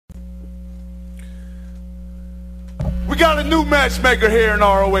We got a new matchmaker here in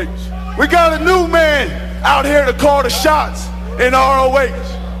ROH. We got a new man out here to call the shots in ROH.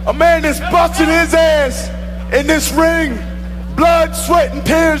 A man that's busting his ass in this ring, blood, sweat, and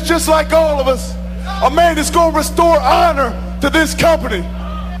tears just like all of us. A man that's going to restore honor to this company.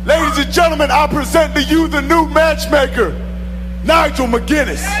 Ladies and gentlemen, I present to you the new matchmaker, Nigel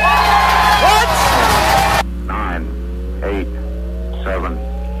McGuinness. What? 9, 8, 7,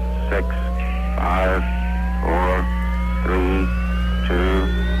 6, 5, 4, 3, 2,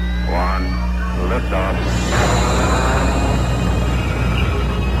 1, lift off.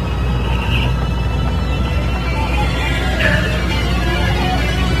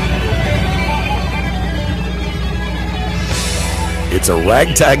 It's a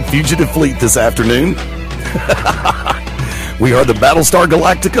ragtag fugitive fleet this afternoon. We are the Battlestar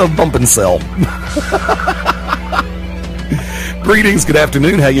Galactica of Bump and Cell. Greetings, good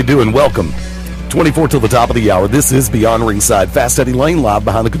afternoon, how you doing? Welcome. 24 till the top of the hour. This is Beyond Ringside. Fast Eddie Lane live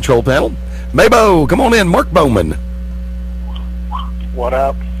behind the control panel. Mabo, come on in. Mark Bowman. What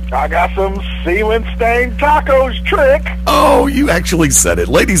up? I got some semen-stained tacos, Trick. Oh, you actually said it.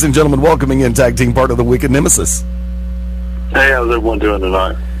 Ladies and gentlemen, welcoming in tag team part of the Wicked Nemesis. Hey, how's everyone doing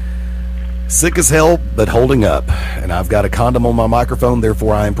tonight? Sick as hell, but holding up. And I've got a condom on my microphone,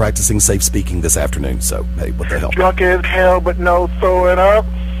 therefore I am practicing safe speaking this afternoon. So, hey, what the hell? Drunk as hell, but no throwing up.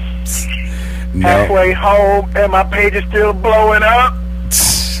 No. Halfway home, and my page is still blowing up.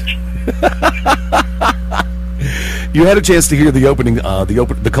 You had a chance to hear the opening,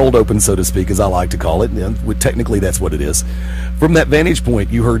 the cold open, so to speak, as I like to call it. And technically, that's what it is. From that vantage point,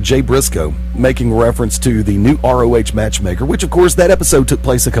 you heard Jay Briscoe making reference to the new ROH matchmaker, which, of course, that episode took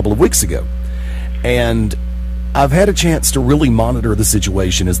place a couple of weeks ago. And I've had a chance to really monitor the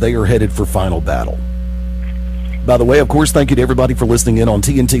situation as they are headed for Final Battle. By the way, of course, thank you to everybody for listening in on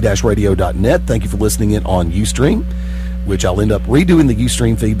TNT-Radio.net. Thank you for listening in on Ustream, which I'll end up redoing the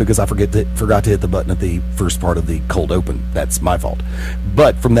Ustream feed because I forgot to hit the button at the first part of the cold open. That's my fault.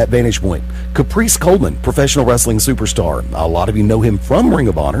 But from that vantage point, Caprice Coleman, professional wrestling superstar. A lot of you know him from Ring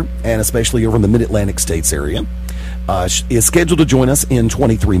of Honor, and especially over in the Mid-Atlantic States area, is scheduled to join us in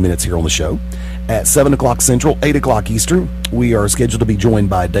 23 minutes here on the show. At 7 o'clock Central, 8 o'clock Eastern, we are scheduled to be joined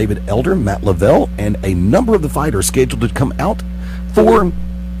by David Elder, Matt Lavelle, and a number of the fighters scheduled to come out for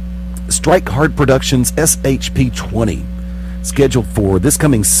Strike Hard Productions SHP 20, scheduled for this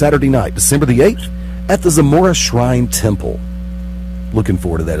coming Saturday night, December the 8th, at the Zamora Shrine Temple. Looking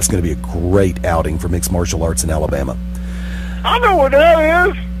forward to that. It's going to be a great outing for mixed martial arts in Alabama. I know where that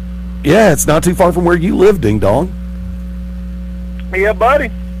is. Yeah, it's not too far from where you live, Ding Dong. Yeah, buddy.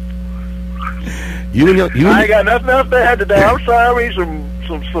 You I ain't got nothing else to add today. I'm sorry. Some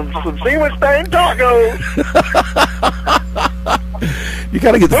semen-stained tacos. You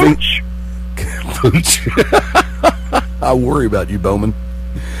got to get the Pooch. I worry about you, Bowman.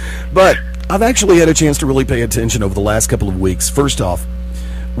 But I've actually had a chance to really pay attention over the last couple of weeks. First off,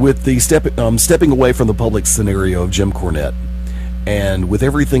 with the stepping away from the public scenario of Jim Cornette, and with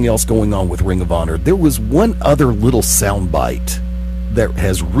everything else going on with Ring of Honor, there was one other little soundbite that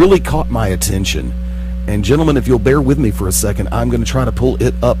has really caught my attention. And gentlemen, if you'll bear with me for a second, I'm going to try to pull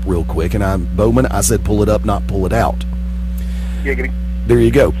it up real quick. And Bowman, I said pull it up, not pull it out. Giggity. There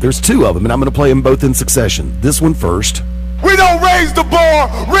you go. There's two of them, and I'm going to play them both in succession. This one first. We don't raise the bar.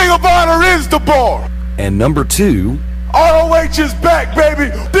 Ring of Honor is the bar. And number two. ROH is back,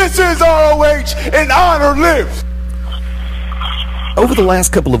 baby. This is ROH, and honor lives. Over the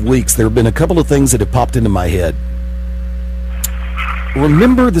last couple of weeks, there have been a couple of things that have popped into my head.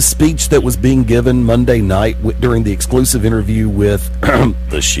 Remember the speech that was being given Monday night during the exclusive interview with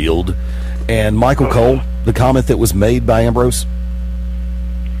The Shield and Michael Cole? The comment that was made by Ambrose?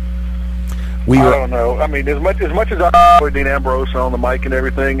 I don't know. I mean, as much as I enjoy Dean Ambrose on the mic and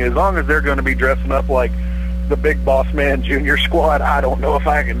everything, as long as they're going to be dressing up like the Big Boss Man Junior Squad, I don't know if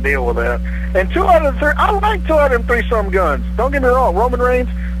I can deal with that. And 2 out of 3, I like 2 out of 3 some guns. Don't get me wrong. Roman Reigns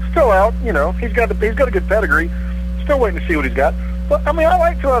still out. You know, he's got a good pedigree. Still waiting to see what he's got. But I mean, I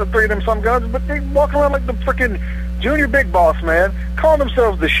like 2 out of 3 of them some guns. But they walk around like the freaking Junior Big Boss Man, calling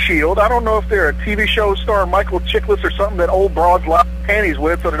themselves the Shield. I don't know if they're a TV show star, Michael Chiklis, or something that old broads lie panties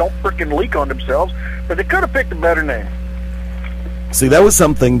with, so they don't freaking leak on themselves. But they could have picked a better name. See, that was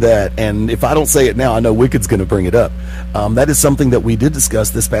something that, and if I don't say it now, I know Wicked's going to bring it up. That is something that we did discuss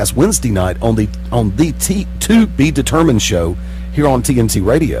this past Wednesday night on the To Be Determined show here on TNT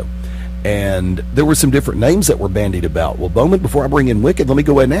Radio. And there were some different names that were bandied about. Well, Bowman, before I bring in Wicked, let me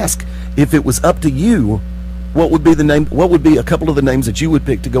go ahead and ask, if it was up to you, what would be the name? What would be a couple of the names that you would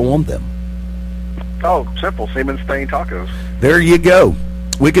pick to go on them? Oh, simple. Semen-stained tacos. There you go.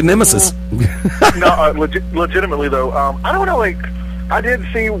 Wicked Nemesis. No, legitimately though, I don't know. Like, I did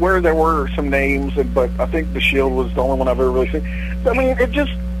see where there were some names, but I think the Shield was the only one I've ever really seen. I mean, it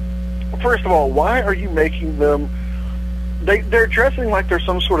just, first of all, why are you making them? They're dressing like they're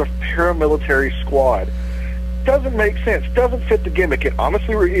some sort of paramilitary squad. Doesn't make sense. Doesn't fit the gimmick. It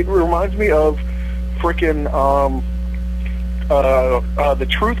honestly, it reminds me of frickin' the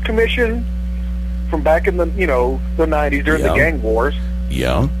Truth Commission from back in the the 90s during the gang wars.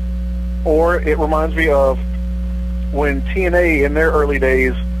 Yeah. Or it reminds me of when TNA in their early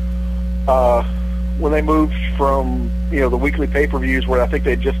days, when they moved from the weekly pay-per-views, where I think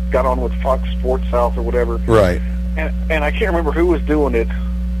they just got on with Fox Sports South or whatever. Right. And I can't remember who was doing it.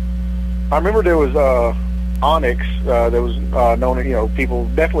 I remember there was Onyx. There was known people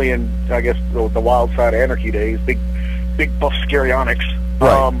definitely in I guess the Wild Side Anarchy days. Big buff scary Onyx.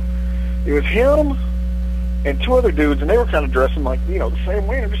 Right. It was him and two other dudes, and they were kind of dressing like the same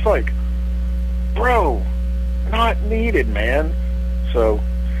way. And I'm just like, bro. Not needed, man. So,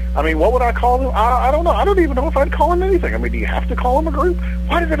 I mean, what would I call them? I don't know. I don't even know if I'd call them anything. I mean, do you have to call them a group?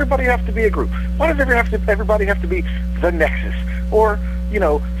 Why does everybody have to be a group? Why does everybody have to be the Nexus or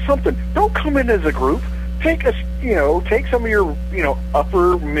something? Don't come in as a group. Take take some of your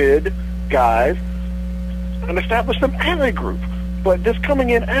upper mid guys and establish them as a group. But just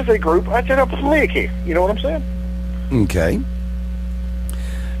coming in as a group, I said, you know what I'm saying? Okay.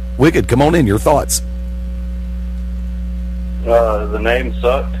 Wicked, come on in. Your thoughts. The name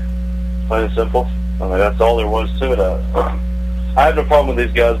sucked, plain and simple. I mean, that's all there was to it. I have no problem with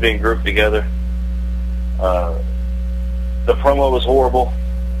these guys being grouped together. The promo was horrible.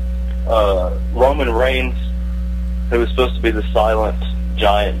 Roman Reigns, who was supposed to be the silent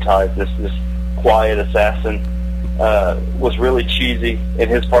giant type, this quiet assassin, was really cheesy in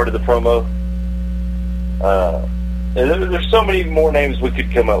his part of the promo. And there's so many more names we could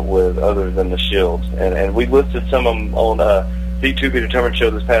come up with other than the Shield, and we listed some of them on the To Be Determined show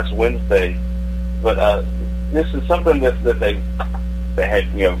this past Wednesday. But this is something that they had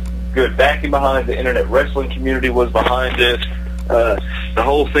good backing behind. The internet wrestling community was behind it. The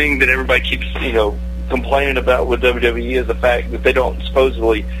whole thing that everybody keeps complaining about with WWE is the fact that they don't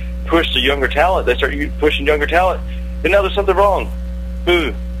supposedly push the younger talent. They start pushing younger talent, and now there's something wrong.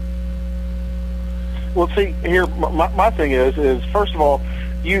 Boo. Well, see, here, my thing is first of all,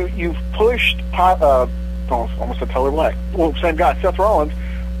 you've pushed, almost a Taylor Black, well, same guy, Seth Rollins,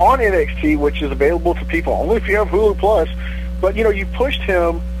 on NXT, which is available to people only if you have Hulu Plus, but, you pushed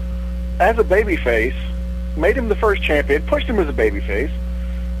him as a babyface, made him the first champion, pushed him as a babyface.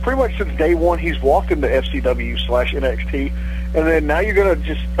 Pretty much since day one, he's walked into FCW/NXT, and then now you're going to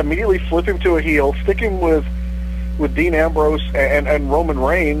just immediately flip him to a heel, stick him with Dean Ambrose and Roman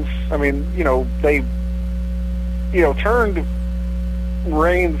Reigns. I mean, they turned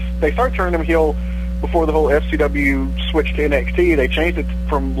Reigns, they started turning him heel before the whole FCW switched to NXT. They changed it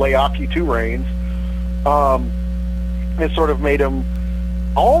from Leaki to Reigns. It sort of made him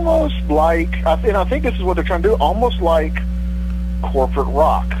almost like, and I think this is what they're trying to do, almost like corporate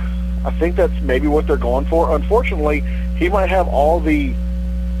Rock. I think that's maybe what they're going for. Unfortunately, he might have all the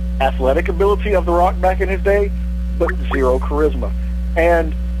athletic ability of The Rock back in his day, but zero charisma.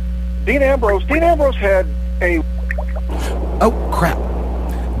 And Dean Ambrose had a... Oh, crap.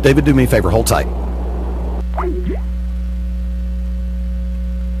 David, do me a favor. Hold tight.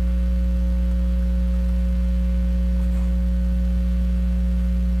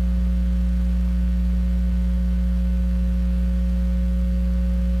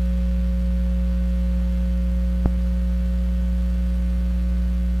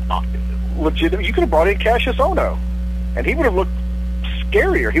 Legit, you could have brought in Cassius Ohno, and he would have looked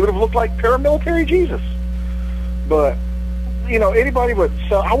scarier. He would have looked like paramilitary Jesus. But, anybody but...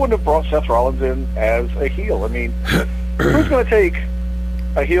 I wouldn't have brought Seth Rollins in as a heel. I mean, who's going to take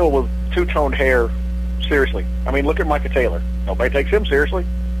a heel with two-toned hair seriously? I mean, look at Micah Taylor. Nobody takes him seriously.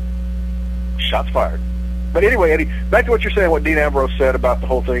 Shots fired. But anyway, Eddie, back to what you're saying, what Dean Ambrose said about the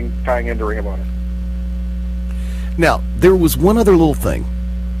whole thing tying into Ring of Honor. Now, there was one other little thing,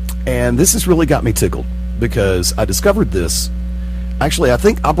 and this has really got me tickled, because I discovered this. Actually, I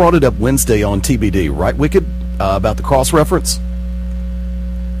think I brought it up Wednesday on TBD, right, Wicked? About the cross-reference.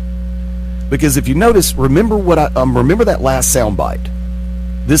 Because if you notice, remember that last soundbite.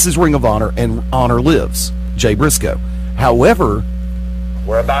 This is Ring of Honor, and Honor lives. Jay Briscoe. However...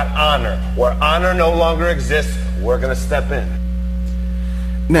 We're about honor. Where honor no longer exists, we're going to step in.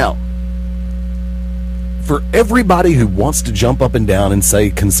 Now, for everybody who wants to jump up and down and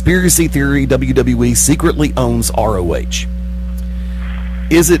say, conspiracy theory, WWE secretly owns ROH,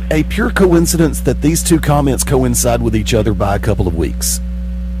 is it a pure coincidence that these two comments coincide with each other by a couple of weeks?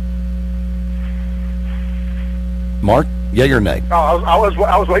 Mark, yay or nay? Oh, I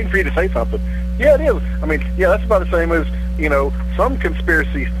was waiting for you to say something. Yeah, it is. I mean, yeah, that's about the same as, you know, some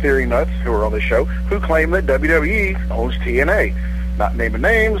conspiracy theory nuts who are on this show who claim that WWE owns TNA. Not naming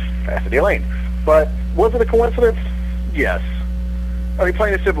names, that's the deal ain't. But was it a coincidence? Yes. I mean,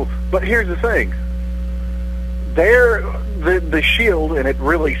 plain and simple. But here's the thing. The Shield, and it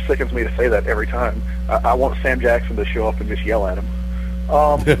really sickens me to say that every time. I want Sam Jackson to show up and just yell at him.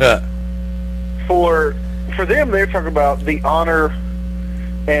 For them, they're talking about the honor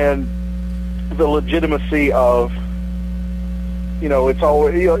and the legitimacy of, you know, it's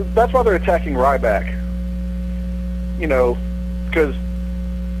always, you know, that's why they're attacking Ryback. You know, because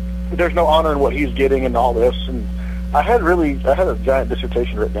there's no honor in what he's getting and all this. And I had a giant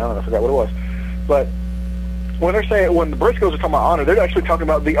dissertation written down, and I forgot what it was. But when they're saying, when the Briscoes are talking about honor, they're actually talking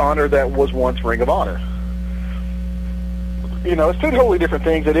about the honor that was once Ring of Honor. You know, it's two totally different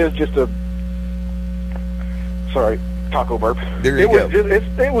things. It is just a, sorry, taco burp. There you go.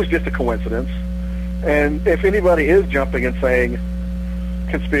 It was just a coincidence. And if anybody is jumping and saying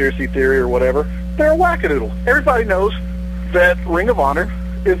conspiracy theory or whatever, they're a wackadoodle. Everybody knows that Ring of Honor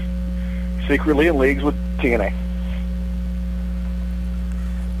is secretly in leagues with TNA.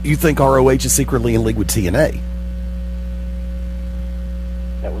 You think ROH is secretly in league with TNA?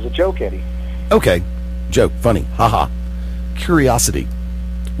 That was a joke, Eddie. Okay. Joke. Funny. Haha. Curiosity.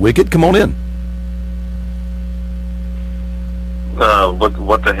 Wicked, come on in.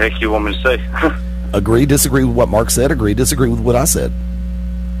 What the heck you want me to say? Agree, disagree with what Mark said, agree, disagree with what I said.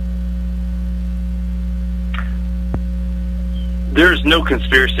 There's no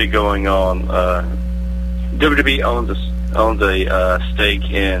conspiracy going on. WWE owns a stake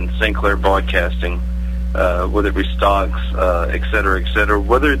in St. Clair Broadcasting, whether it be stocks, et cetera, et cetera.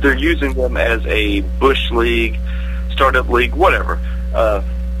 Whether they're using them as a Bush League, startup league, whatever.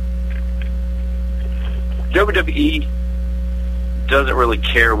 WWE doesn't really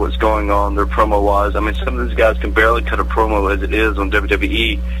care what's going on their promo-wise. I mean, some of these guys can barely cut a promo as it is on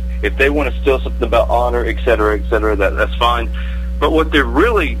WWE. If they want to steal something about honor, et cetera, that's fine. But what they're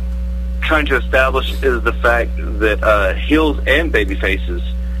really trying to establish is the fact that heels and babyfaces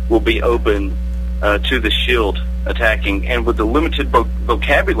will be open to the Shield attacking. And with the limited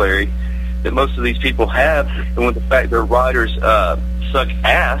vocabulary that most of these people have, and with the fact their writers suck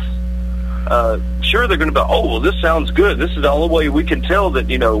ass, sure, they're going to be, oh, well, this sounds good. This is the only way we can tell that,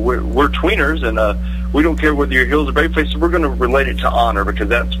 you know, we're tweeners, and we don't care whether you're heels or babyfaces. We're going to relate it to honor, because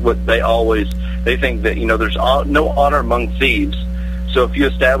that's what they think that, you know, there's no honor among thieves. So if you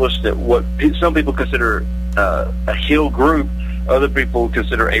establish that what some people consider a heel group, other people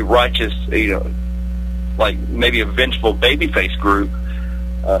consider a righteous, you know, like maybe a vengeful babyface group,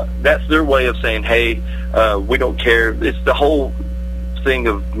 that's their way of saying, hey, we don't care. It's the whole thing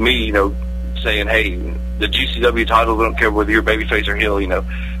of me, you know, saying, hey, the GCW title, they don't care whether you're babyface or heel, you know,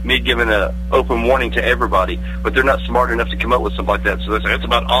 me giving an open warning to everybody, but they're not smart enough to come up with something like that. So they say, it's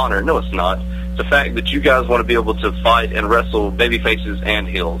about honor. No, it's not. It's the fact that you guys want to be able to fight and wrestle babyfaces and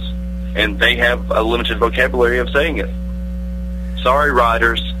heels, and they have a limited vocabulary of saying it. Sorry,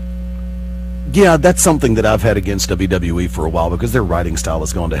 writers. Yeah, that's something that I've had against WWE for a while, because their writing style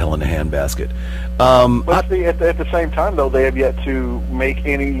has gone to hell in a handbasket. But see, at the same time, though, they have yet to make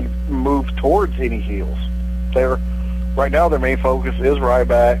any move towards any heels. Right now, their main focus is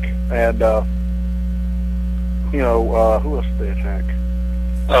Ryback, and who else did they attack?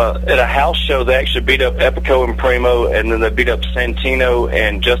 At a house show, they actually beat up Epico and Primo, and then they beat up Santino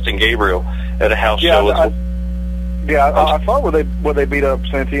and Justin Gabriel at a house show. I thought where they beat up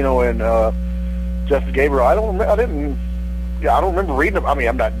Santino and Justin Gabriel. I don't remember reading them. I mean,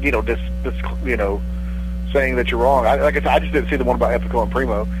 I'm not, saying that you're wrong. Like I said, I just didn't see the one about Epico and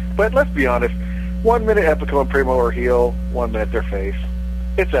Primo. But let's be honest, 1 minute Epico and Primo are heel, 1 minute they're face.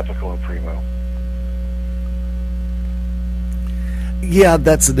 It's Epico and Primo. Yeah,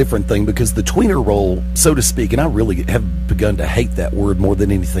 that's a different thing, because the tweener role, so to speak, and I really have begun to hate that word more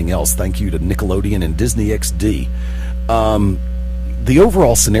than anything else, thank you to Nickelodeon and Disney XD. The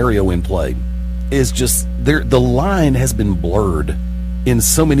overall scenario in play is just, the line has been blurred in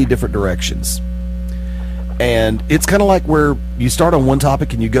so many different directions. And it's kind of like where you start on one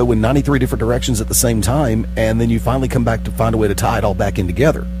topic and you go in 93 different directions at the same time, and then you finally come back to find a way to tie it all back in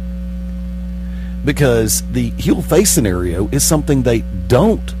together. Because the heel-face scenario is something they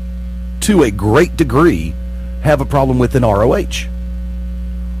don't, to a great degree, have a problem with in ROH.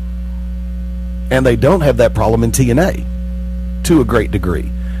 And they don't have that problem in TNA, to a great degree.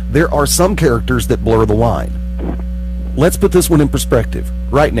 There are some characters that blur the line. Let's put this one in perspective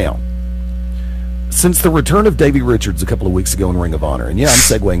right now. Since the return of Davey Richards a couple of weeks ago in Ring of Honor, and yeah, I'm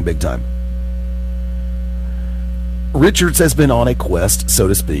segueing big time, Richards has been on a quest, so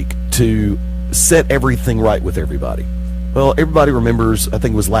to speak, to set everything right with everybody. Well, everybody remembers, I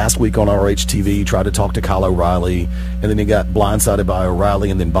think it was last week on ROH TV, he tried to talk to Kyle O'Reilly, and then he got blindsided by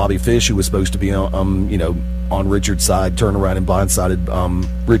O'Reilly, and then Bobby Fish, who was supposed to be on Richards' side, turned around and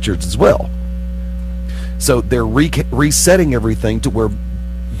blindsided Richards as well. So they're resetting everything to where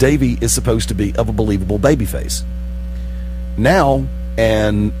Davey is supposed to be of a believable babyface. Now,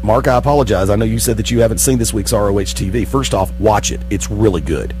 and Mark, I apologize, I know you said that you haven't seen this week's ROH TV. First off, watch it. It's really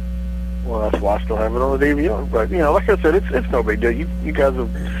good. Well, that's why I still have it on the DVR. But, like I said, it's no big deal. You guys have,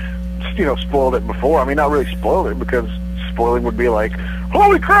 spoiled it before. I mean, not really spoiled it, because spoiling would be like,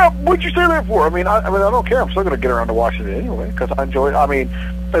 holy crap, what'd you say that for? I mean, I don't care. I'm still going to get around to watching it anyway, because I enjoy it. I mean,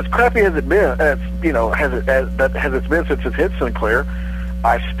 as crappy as it been, has it been since it hit Sinclair,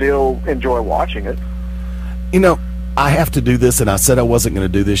 I still enjoy watching it. I have to do this, and I said I wasn't going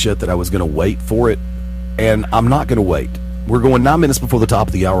to do this yet, that I was going to wait for it, and I'm not going to wait. We're going 9 minutes before the top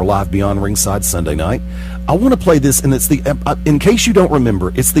of the hour, live beyond Ringside Sunday night. I want to play this, and it's in case you don't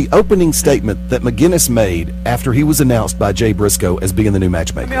remember, it's the opening statement that McGuinness made after he was announced by Jay Briscoe as being the new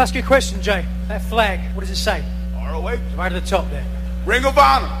matchmaker. Let me ask you a question, Jay. That flag, what does it say? ROH. Right at the top there. Ring of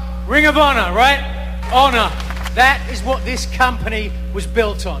Honor. Ring of Honor, right? Honor. That is what this company was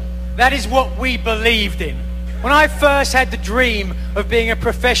built on. That is what we believed in. When I first had the dream of being a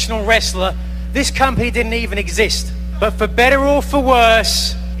professional wrestler, this company didn't even exist. But for better or for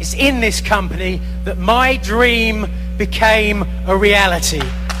worse, it's in this company that my dream became a reality.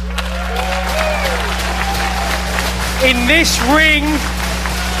 In this ring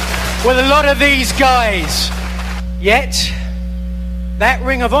with a lot of these guys. Yet, that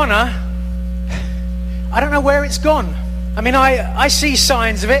Ring of Honor, I don't know where it's gone. I mean, I see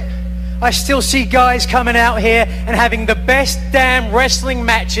signs of it. I still see guys coming out here and having the best damn wrestling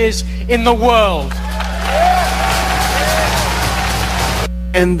matches in the world.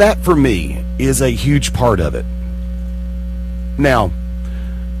 And that, for me, is a huge part of it. Now,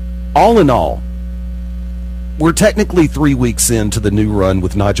 all in all, we're technically 3 weeks into the new run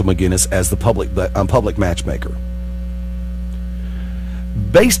with Nigel McGuinness as the public matchmaker.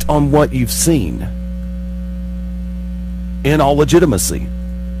 Based on what you've seen, in all legitimacy,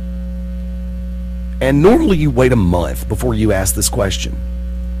 and normally you wait a month before you ask this question,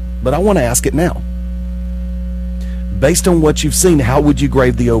 but I want to ask it now. Based on what you've seen, how would you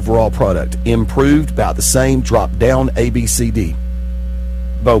grade the overall product? Improved, about the same, dropped down, A, B, C, D?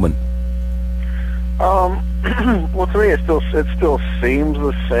 Bowman. Well, to me, it still seems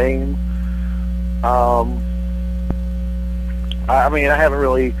the same. I mean, I haven't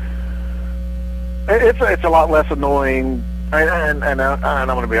really. It's a lot less annoying, and I'm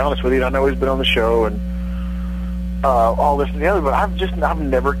going to be honest with you. I know he's been on the show and all this and the other, but I've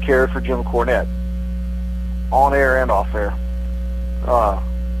never cared for Jim Cornette, on air and off air.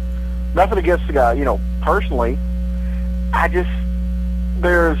 Nothing against the guy, personally.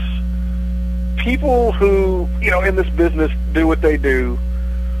 There's people who, in this business do what they do,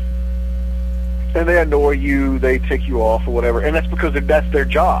 and they annoy you, they tick you off or whatever, and that's because that's their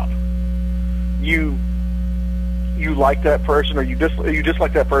job. You like that person, or you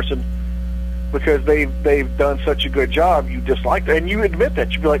dislike that person because they've done such a good job. You dislike that, and you admit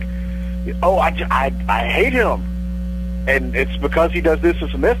that. You'd be like, oh, I hate him, and it's because he does this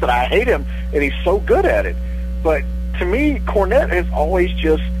and this that I hate him, and he's so good at it. But to me, Cornette has always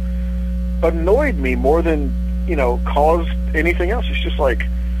just annoyed me more than caused anything else. It's just like,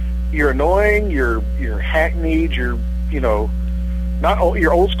 you're annoying, you're hackneyed, you're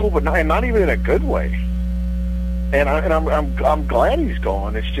old school, but not even in a good way. And I'm glad he's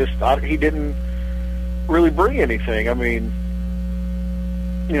gone. It's just he didn't really bring anything. I mean,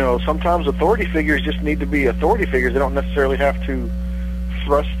 sometimes authority figures just need to be authority figures. They don't necessarily have to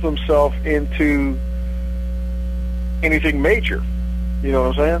thrust themselves into anything major. You know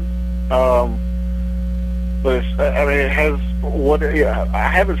what I'm saying? But it has I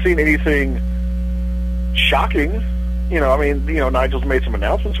haven't seen anything shocking. Nigel's made some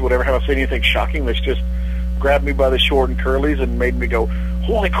announcements or whatever. Have I seen anything shocking that's just grabbed me by the short and curlies and made me go,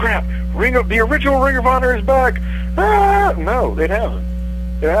 holy crap, the original Ring of Honor is back? Ah! No, it hasn't.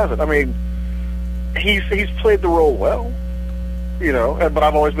 It hasn't. I mean, he's played the role well, but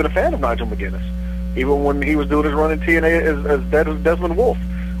I've always been a fan of Nigel McGuinness. Even when he was doing his run in TNA as Desmond Wolfe.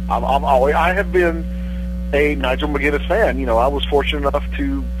 I have been a Nigel McGuinness fan. I was fortunate enough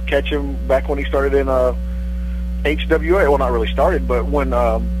to catch him back when he started in HWA. Well, not really started, but when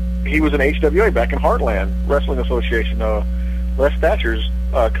he was in HWA back in Heartland Wrestling Association, Les Thatcher's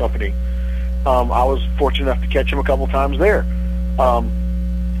company. I was fortunate enough to catch him a couple times there.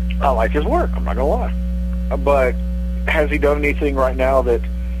 I like his work, I'm not going to lie. But has he done anything right now that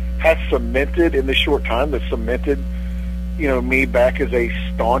has cemented in this short time, that cemented, me back as a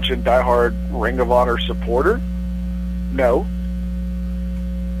staunch and diehard Ring of Honor supporter? No.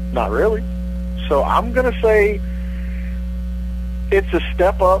 Not really. So I'm going to say it's a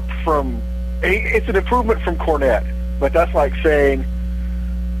step up from, it's an improvement from Cornette, but that's like saying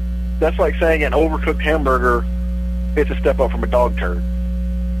an overcooked hamburger, it's a step up from a dog turd.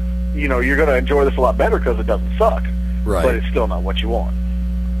 You're going to enjoy this a lot better because it doesn't suck, right? But it's still not what you want.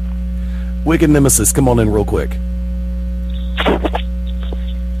 Wicked Nemesis, come on in real quick.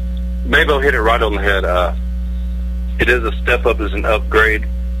 Mabel hit it right on the head. It is a step up, it's an upgrade,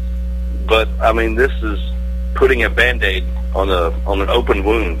 but I mean, this is putting a Band-Aid on an open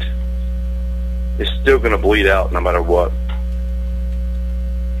wound. It's still going to bleed out no matter what.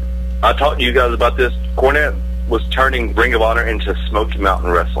 I talked to you guys about this. Cornette was turning Ring of Honor into Smoky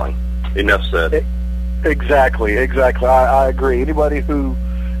Mountain Wrestling. Enough said. Exactly. I agree. Anybody who,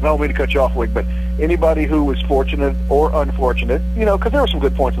 I don't mean to cut you off, Wick, but anybody who was fortunate or unfortunate, because there were some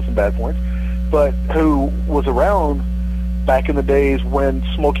good points and some bad points, but who was around back in the days when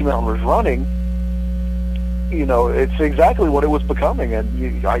Smoky Mountain was running, it's exactly what it was becoming, and you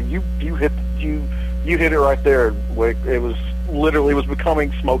hit it right there, Wick. It was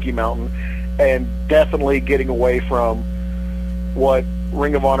becoming Smoky Mountain, and definitely getting away from what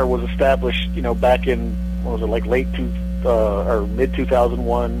Ring of Honor was established, back in, what was it, like late or mid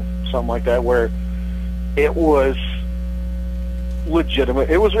 2001, something like that, where it was legitimate.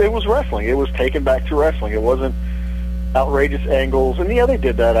 It was wrestling. It was taken back to wrestling. It wasn't outrageous angles, and they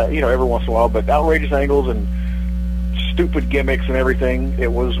did that, every once in a while, but outrageous angles and stupid gimmicks and everything.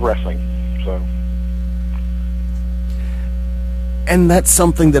 It was wrestling. So. And that's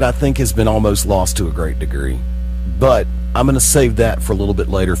something that I think has been almost lost to a great degree. But I'm going to save that for a little bit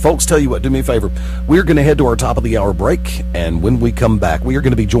later. Folks, tell you what, do me a favor. We're going to head to our top of the hour break, and when we come back, we are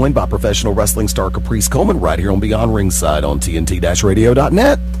going to be joined by professional wrestling star Caprice Coleman right here on Beyond Ringside on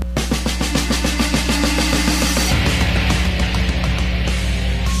TNT-Radio.net.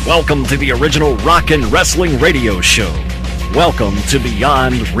 Welcome to the original Rockin' Wrestling Radio Show. Welcome to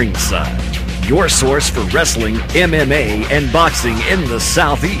Beyond Ringside, your source for wrestling, MMA, and boxing in the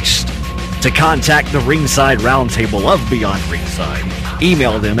Southeast. To contact the Ringside Roundtable of Beyond Ringside,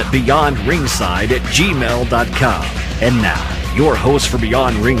 email them at beyondringside@gmail.com. And now, your host for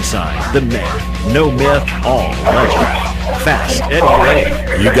Beyond Ringside, the man, no myth, all legend, Fast Eddie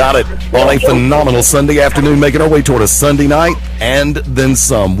Ray. You got it. On a phenomenal Sunday afternoon, making our way toward a Sunday night and then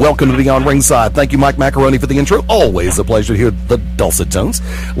some. Welcome to Beyond Ringside. Thank you, Mike Macaroni, for the intro. Always a pleasure to hear the dulcet tones.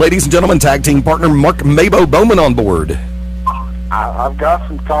 Ladies and gentlemen, tag team partner Mark Mabo Bowman on board. I've got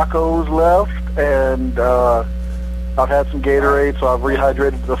some tacos left, and I've had some Gatorade, so I've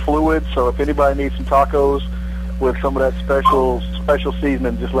rehydrated the fluid. So if anybody needs some tacos with some of that special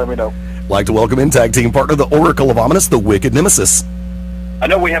seasoning, just let me know. Like to welcome in tag team partner, the Oracle of Ominous, the Wicked Nemesis. I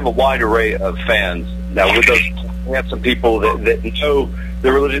know we have a wide array of fans. Now, with us, we have some people that know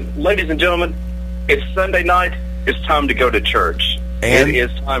the religion. Ladies and gentlemen, it's Sunday night. It's time to go to church. And it is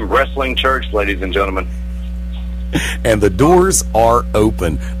time wrestling church, ladies and gentlemen. And the doors are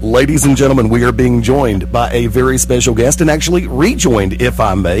open. Ladies and gentlemen, we are being joined by a very special guest, and actually rejoined, if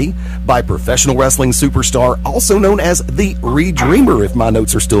I may, by professional wrestling superstar, also known as the Redreamer, if my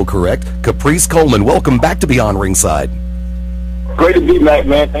notes are still correct, Caprice Coleman. Welcome back to Beyond Ringside. Great to be back,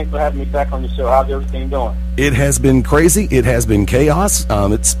 man. Thanks for having me back on the show. How's everything going? It has been crazy. It has been chaos.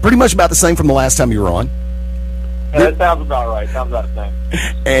 It's pretty much about the same from the last time you were on. Yeah, that sounds about right. Sounds about the same.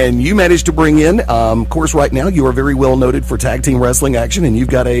 And you managed to bring in, of course, right now you are very well noted for tag team wrestling action, and you've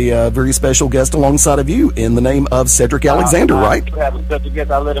got a very special guest alongside of you in the name of Cedric Alexander, right? I have a special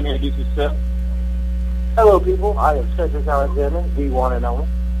guest. I'll let him introduce himself. Hello, people. I am Cedric Alexander, the one and only.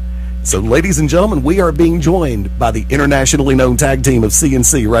 So, ladies and gentlemen, we are being joined by the internationally known tag team of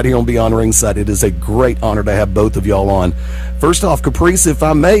CNC right here on Beyond Ringside. It is a great honor to have both of y'all on. First off, Caprice, if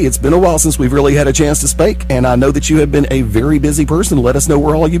I may, it's been a while since we've really had a chance to speak, and I know that you have been a very busy person. Let us know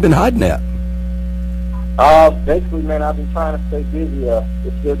where all you've been hiding at. Basically, man, I've been trying to stay busy.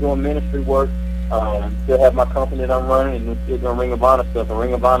 Still doing ministry work. Still have my company that I'm running, and still doing Ring of Honor stuff. And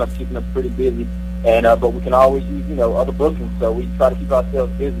Ring of Honor is keeping us pretty busy. And but we can always use, other bookings. So we try to keep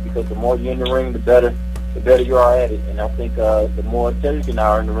ourselves busy, because the more you're in the ring, the better you are at it. And I think the more Cedric and I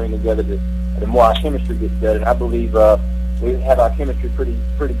are in the ring together, the more our chemistry gets better. And I believe we have our chemistry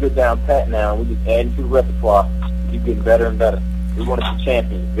pretty good down pat now. And we're just adding to the repertoire. Keep getting better and better. We want to be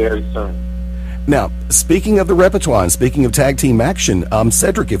champions very soon. Now, speaking of the repertoire and speaking of tag team action,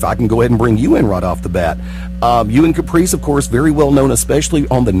 Cedric, if I can go ahead and bring you in right off the bat. You and Caprice, of course, very well known, especially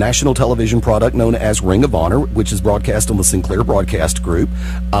on the national television product known as Ring of Honor, which is broadcast on the Sinclair Broadcast Group.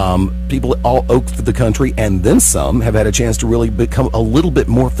 People all over the country, and then some, have had a chance to really become a little bit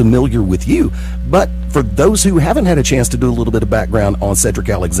more familiar with you. But for those who haven't had a chance to do a little bit of background on Cedric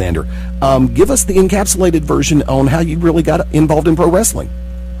Alexander, give us the encapsulated version on how you really got involved in pro wrestling.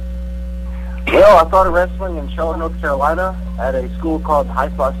 Well, I started wrestling in Charlotte, North Carolina at a school called the High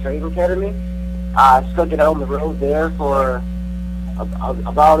Spot Training Academy. I stuck it out on the road there for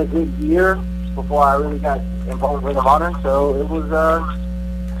about a good year before I really got involved with Ring of Honor. So it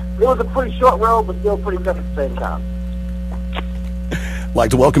was a pretty short road, but still pretty tough at the same time.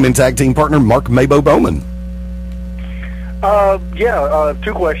 Like to welcome in tag team partner Mark Mabo Bowman.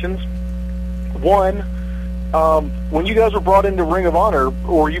 Two questions. One, when you guys were brought into Ring of Honor,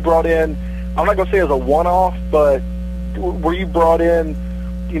 or you brought in, I'm not going to say as a one-off, but were you brought in,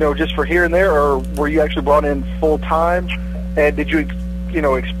 just for here and there, or were you actually brought in full-time? And did you,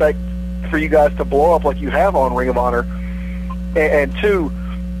 expect for you guys to blow up like you have on Ring of Honor? And two,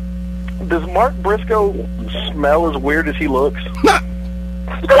 does Mark Briscoe smell as weird as he looks?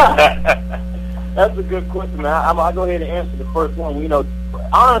 That's a good question, man. I'll go ahead and answer the first one.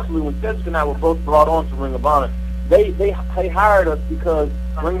 Honestly, when Cedric and I were both brought on to Ring of Honor, they hired us because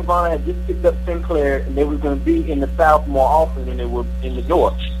Ring of Honor had just picked up Sinclair, and they were going to be in the South more often than they were in the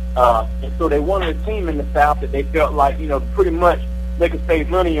North. And so they wanted a team in the South that they felt like, pretty much they could save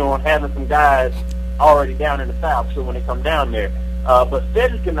money on having some guys already down in the South, so when they come down there. But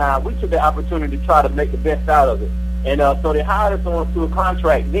Cedric and I, we took the opportunity to try to make the best out of it. And so they hired us on to a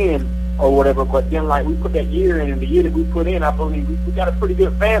contract then, or whatever, but then we put that year in, and the year that we put in, I believe we got a pretty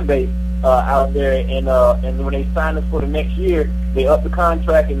good fan base out there, and when they signed us for the next year, they upped the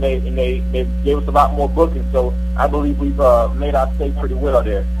contract, and they gave us a lot more bookings. So I believe we've made our stay pretty well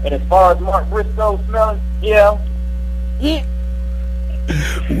there. And as far as Mark Briscoe smelling, yeah.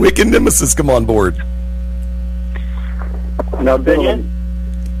 Wicked Nemesis, come on board. Now, gentlemen,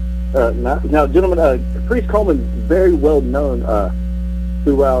 Caprice Coleman is very well known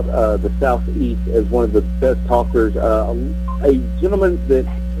throughout the Southeast as one of the best talkers. A gentleman that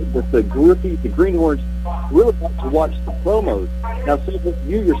with the greenhorns really like to watch the promos. Now, so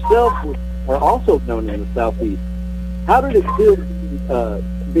you yourself are also known in the Southeast. How did it feel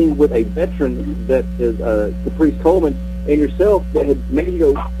being with a veteran that is Caprice Coleman and yourself that had made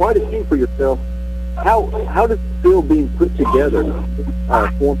quite a team for yourself? How does it feel being put together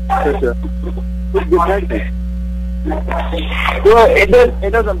for such a pretty good tag team? Well,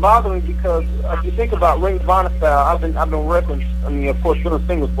 it doesn't bother me because if you think about Ring of Honor style, I've been wrestling. Of course, doing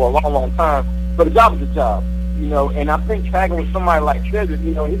singles for a long, long time. But a job is a job, And I think tagging with somebody like Cedric,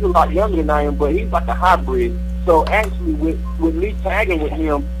 he's a lot younger than I am, but he's like a hybrid. So actually, with me tagging with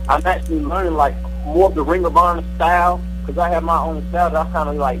him, I'm actually learning more of the Ring of Honor style. Because I have my own style that I kind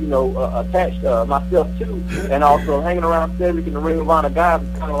of attached myself to, and also hanging around Cedric and the Ring of Honor guys,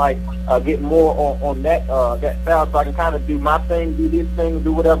 kind of getting more on that style, so I can kind of do my thing, do this thing,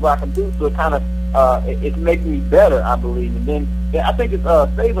 do whatever I can do. So it kind of it's making me better, I believe. And then I think it's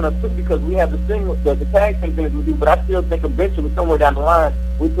saving us too because we have the tag team things we do, but I still think eventually somewhere down the line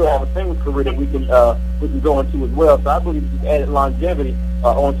we still have a singles career that we can go into as well. So I believe it's just added longevity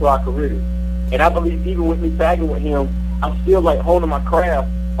onto our careers. And I believe even with me tagging with him, I'm still honing my craft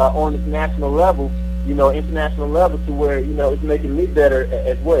on this national level, international level, to where it's making me better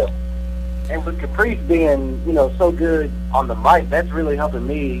as well. And with Caprice being so good on the mic, that's really helping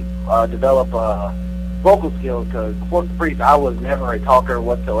me develop vocal skills. Because before Caprice, I was never a talker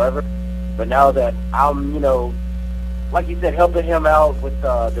whatsoever. But now that I'm like you said, helping him out with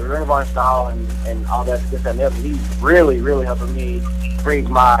the Ring of Honor style and all that, this and that, he's really, really helping me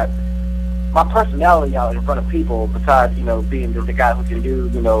bring my personality out in front of people, besides, being just a guy who can do,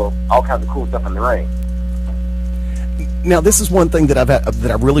 all kinds of cool stuff in the ring. Now, this is one thing that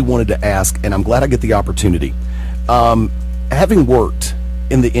I really wanted to ask, and I'm glad I get the opportunity. Having worked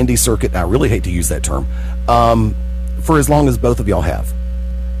in the indie circuit, I really hate to use that term, for as long as both of y'all have.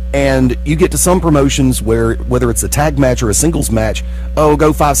 And you get to some promotions where, whether it's a tag match or a singles match,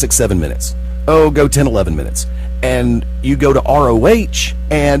 go 5, 6, 7 minutes. Go 10, 11 minutes. And you go to ROH,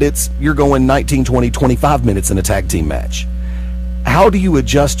 and you're going 19, 20, 25 minutes in a tag team match. How do you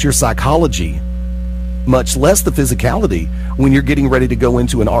adjust your psychology, much less the physicality, when you're getting ready to go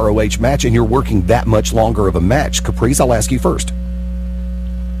into an ROH match and you're working that much longer of a match? Caprice, I'll ask you first.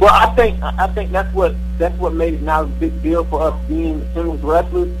 Well, I think that's what made it now a big deal for us being singles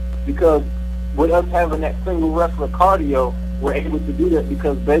wrestlers, because with us having that single wrestler cardio, we're able to do that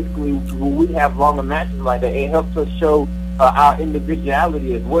because basically when we have longer matches like that, it helps us show our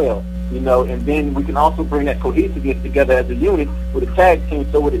individuality as well, you know, and then we can also bring that cohesiveness together as a unit with a tag team.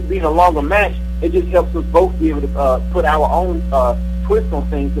 So with it being a longer match, it just helps us both be able to put our own twist on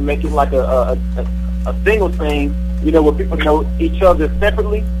things to make it like a single thing, you know, where people know each other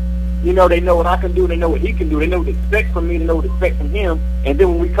separately. You know, they know what I can do, they know what he can do, they know what to expect from me, they know what to expect from him, and then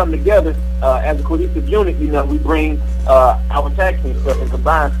when we come together as a cohesive unit, you know, we bring our tag team stuff and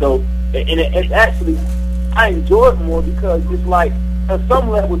combine. So, and it's actually, I enjoy it more because it's like, at some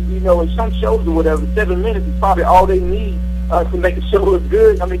levels, you know, in some shows or whatever, 7 minutes is probably all they need to make the show look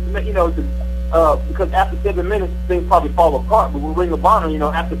good. I mean, you know, because after 7 minutes, things probably fall apart, but with Ring of Honor, you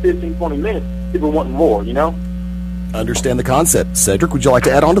know, after 15, 20 minutes, people want more, you know? Understand the concept. Cedric, would you like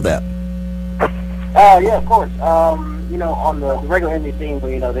to add on to that? Yeah, of course. You know, on the regular indie scene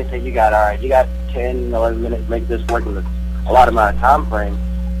where, you know, they say you got 10, 11 minutes to make this work with a lot of my time frame.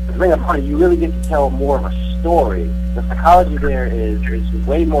 With Ring of Honor, you really get to tell more of a story. The psychology there is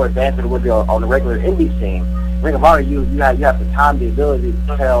way more advanced than it would be on the regular indie scene. Ring of Honor, you have the time, the ability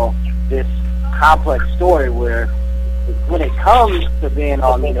to tell this complex story where when it comes to being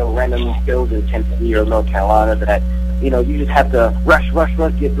on, you know, random shows in Tennessee or North Carolina that, you know, you just have to rush,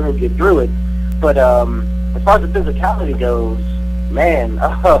 get through it. But as far as the physicality goes, man,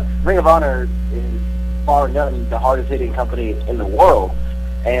 Ring of Honor is far and none the hardest hitting company in the world.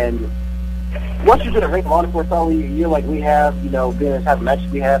 And once you've been at Ring of Honor for a year like we have, you know, being in the type of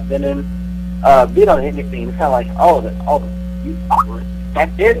matches we have been in, being on the indie scene, it's kind of like,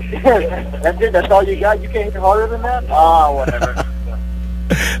 that's it? That's it? That's all you got? You can't hit harder than that? Whatever.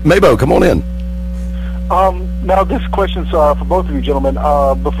 Mabo, come on in. Now, this question's for both of you gentlemen.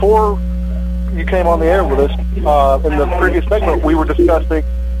 Before you came on the air with us, in the previous segment, we were discussing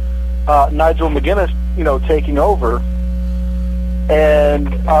Nigel McGuinness, you know, taking over. And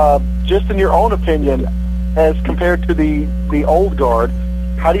just in your own opinion, as compared to the old guard,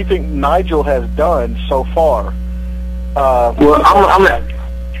 how do you think Nigel has done so far? Well,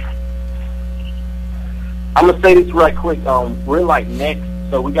 I'm gonna say this right quick. We're like next,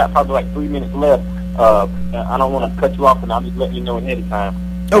 so we got probably like 3 minutes left. I don't want to cut you off, and I'm just letting you know ahead of time.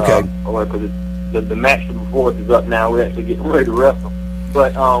 Okay. Because the match before is up now. We're actually getting ready to wrestle.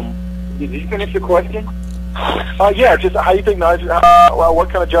 But did you finish your question? Yeah, just how do you think Nigel? What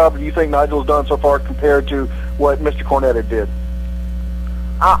kind of job do you think Nigel's done so far compared to what Mr. Cornette did?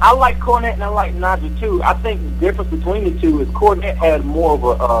 I like Cornette and I like Nigel too. I think the difference between the two is Cornette had more of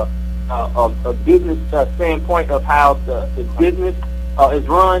a business standpoint of how the business is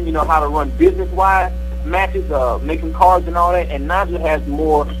run. You know, how to run business-wise matches, making cards and all that. And Nigel has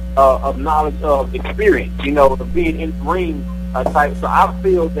more of knowledge of experience. You know, of being in the ring type. So I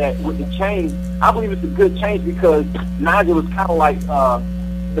feel that with the change, I believe it's a good change because Nigel is kind of like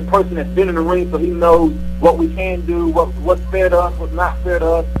the person that's been in the ring, so he knows what we can do, what's fair to us, what's not fair to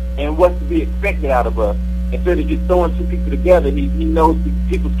us, and what's to be expected out of us. Instead of just throwing two people together, he knows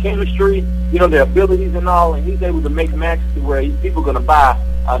people's chemistry, you know, their abilities and all, and he's able to make matches to where people are going to buy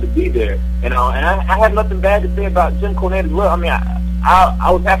to be there. And I have nothing bad to say about Jim Cornette as well. I mean,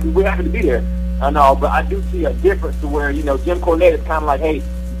 I was happy, we're happy to be there and all, but I do see a difference to where, you know, Jim Cornette is kind of like, hey,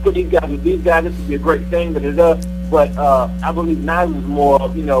 put these guys with these guys, this would be a great thing, but I believe Nigel is more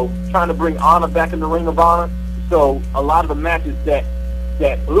of, you know, trying to bring honor back in the Ring of Honor. So a lot of the matches that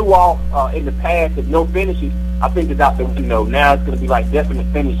blew off in the past with no finishes, I think is out the window. Now it's going to be like definite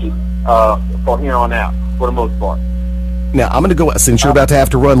finishes from here on out for the most part. Now, I'm going to go, since you're about to have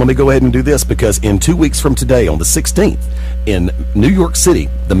to run, let me go ahead and do this, because in 2 weeks from today, on the 16th, in New York City,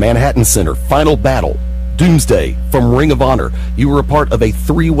 the Manhattan Center, Final Battle, Doomsday from Ring of Honor. You were a part of a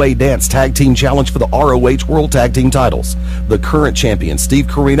three-way dance tag team challenge for the ROH World Tag Team titles. The current champion, Steve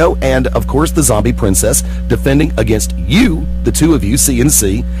Corino, and, of course, the Zombie Princess, defending against you, the two of you,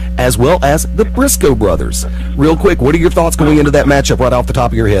 CNC, as well as the Briscoe brothers. Real quick, what are your thoughts going into that matchup right off the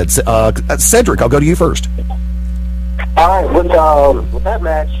top of your head? Cedric, I'll go to you first. All right, with that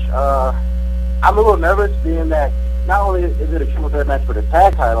match, I'm a little nervous being that not only is it a triple threat match for the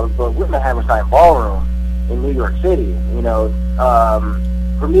tag titles, but we're in the Hammerstein Ballroom in New York City. You know,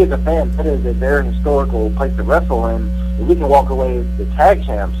 for me as a fan, that is a very historical place to wrestle in. And we can walk away as the tag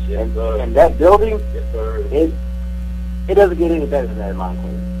champs. And that building, it doesn't get any better than that in my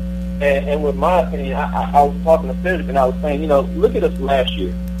opinion. And with my opinion, I was talking to Cedric and I was saying, you know, look at us last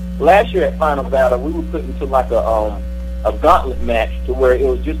year. Last year at Final Battle, we were put into like a gauntlet match to where it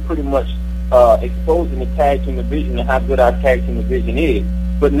was just pretty much exposing the tag team division and how good our tag team division is.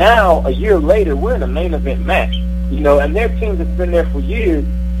 But now, a year later, we're in a main event match, you know, and there are teams that's been there for years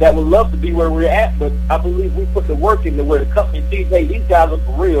that would love to be where we're at, but I believe we put the work into where the company sees, hey, these guys are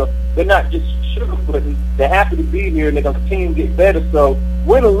for real. They're not just sugarcoating. They're happy to be here, and they're going to continue to get better. So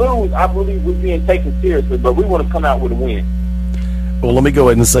win or lose, I believe we're being taken seriously, but we want to come out with a win. Well, let me go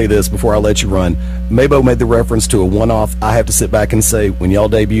ahead and say this before I let you run. Mabo made the reference to a one-off. I have to sit back and say, when y'all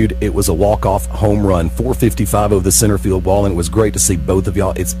debuted, it was a walk-off home run, 455 over the center field wall, and it was great to see both of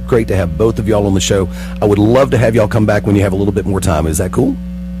y'all. It's great to have both of y'all on the show. I would love to have y'all come back when you have a little bit more time. Is that cool?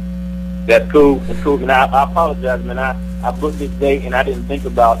 That's cool. That's cool. And I apologize, man. I booked this date, and I didn't think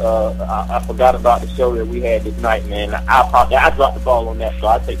about, I forgot about the show that we had this night, man. I apologize. I dropped the ball on that, so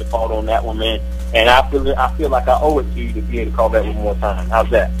I take the fault on that one, man. And I feel like I owe it to you to be able to call back one more time. How's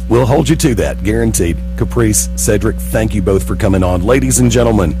that? We'll hold you to that, guaranteed. Caprice, Cedric, thank you both for coming on. Ladies and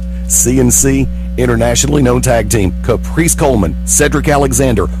gentlemen, CNC, internationally known tag team, Caprice Coleman, Cedric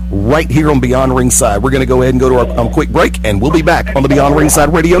Alexander, right here on Beyond Ringside. We're going to go ahead and go to our quick break, and we'll be back on the Beyond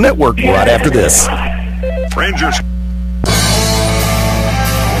Ringside Radio Network right after this. Rangers.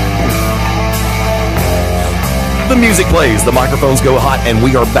 The music plays, the microphones go hot, and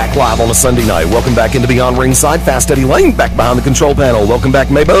we are back live on a Sunday night. Welcome back into Beyond Ringside. Fast Eddie Lane back behind the control panel. Welcome back,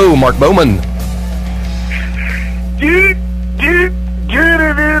 Mabo, Mark Bowman.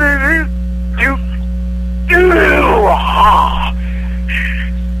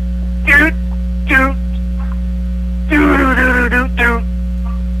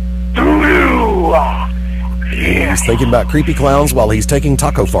 He's thinking about creepy clowns while he's taking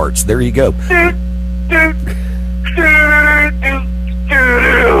taco farts. There you go.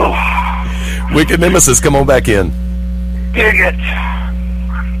 Wicked Nemesis, come on back in. Dig it.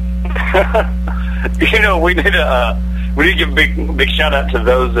 You know, we need to give a big shout out to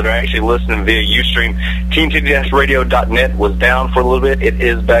those that are actually listening via Ustream. TNT-Radio.net was down for a little bit. It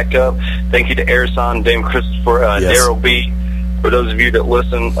is back up. Thank you to Airson, Dame Christopher, Yes. Daryl B, for those of you that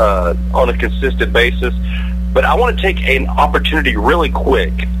listen on a consistent basis. But I want to take an opportunity really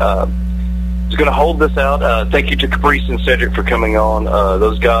quick. I was going to hold this out. Thank you to Caprice and Cedric for coming on.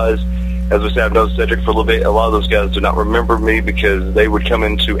 Those guys, as we said, I've known Cedric for a little bit. A lot of those guys do not remember me because they would come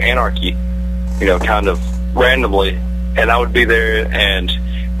into Anarchy, you know, kind of randomly, and I would be there, and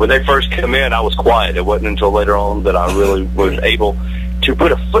when they first came in, I was quiet. It wasn't until later on that I really was able to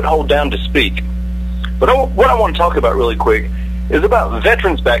put a foothold down to speak. But what I want to talk about really quick is about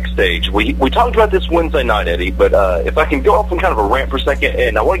veterans backstage. We talked about this Wednesday night, Eddie, but if I can go off on kind of a rant for a second,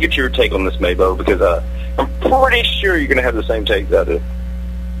 and I want to get your take on this, Mabo, because I'm pretty sure you're going to have the same take that I do.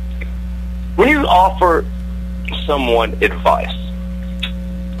 When you offer someone advice,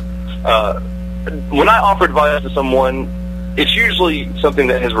 when I offer advice to someone, it's usually something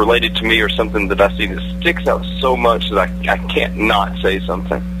that has related to me or something that I see that sticks out so much that I can't not say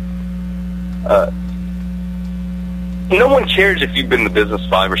something. No one cares if you've been in the business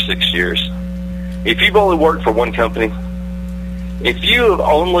 5 or 6 years. If you've only worked for one company, if you have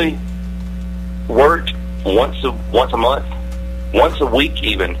only worked once a month, once a week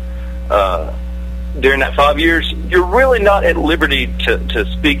even, during that 5 years, you're really not at liberty to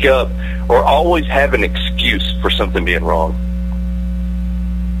speak up or always have an excuse for something being wrong.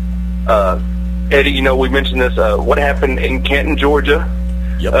 Eddie, you know, we mentioned this, what happened in Canton, Georgia,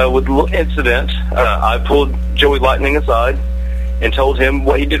 with the little incident. I pulled Joey Lightning aside and told him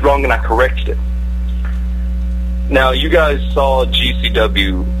what he did wrong, and I corrected it. Now, you guys saw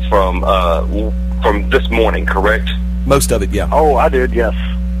GCW from this morning, correct? Most of it, yeah. Oh, I did, yes.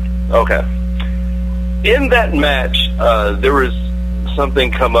 Okay. In that match, there was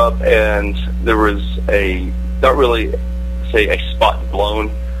something come up, and there was not really say a spot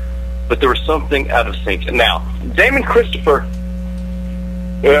blown, but there was something out of sync. Now, Damon Christopher,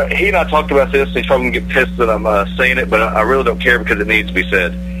 he and I talked about this, and he's probably going to get pissed that I'm saying it, but I really don't care because it needs to be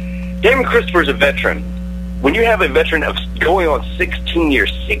said. Damon Christopher is a veteran. When you have a veteran of going on 16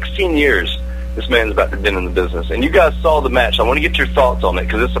 years, this man's about to have been in the business. And you guys saw the match. I want to get your thoughts on it,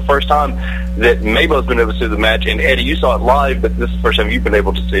 because it's the first time that Mabo's been able to see the match. And Eddie, you saw it live, but this is the first time you've been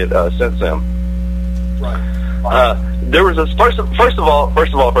able to see it since then. Right. There was a first of all,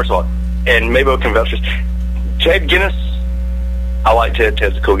 and Mabo can vouch for this. Ted Guinness, I like Ted.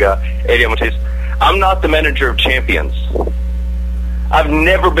 Ted's a cool guy. Eddie, I'm gonna tell you, I'm not the manager of champions. I've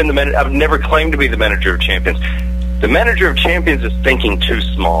never been the manager. I've never claimed to be the manager of champions. The manager of champions is thinking too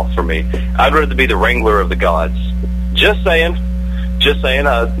small for me. I'd rather be the wrangler of the gods. Just saying,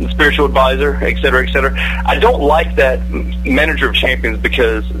 spiritual advisor, etc., etc. I don't like that manager of champions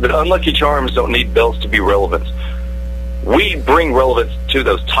because the unlucky charms don't need belts to be relevant. We bring relevance to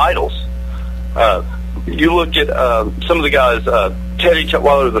those titles. You look at some of the guys, Teddy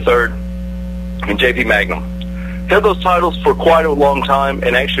Tutwiler III and JP Magnum. held those titles for quite a long time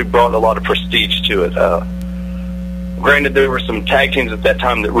and actually brought a lot of prestige to it. Granted, there were some tag teams at that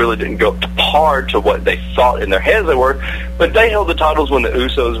time that really didn't go up to par to what they thought in their heads they were, but they held the titles when the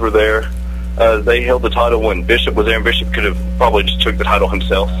Usos were there. They held the title when Bishop was there, and Bishop could have probably just took the title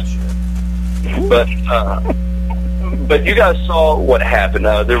himself. But you guys saw what happened.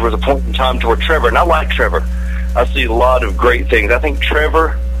 There was a point in time to where Trevor, and I like Trevor. I see a lot of great things. I think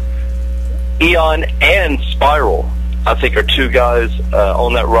Trevor, Eon, and Spiral, I think, are two guys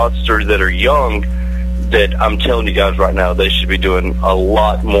on that roster that are young that I'm telling you guys right now they should be doing a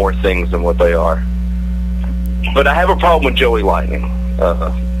lot more things than what they are. But I have a problem with Joey Lightning.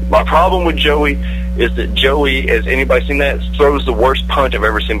 My problem with Joey is that Joey, as anybody seen that, throws the worst punch I've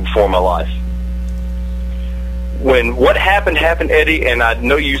ever seen before in my life. When what happened, Eddie, and I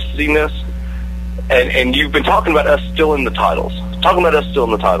know you've seen this, and you've been talking about us still in the titles.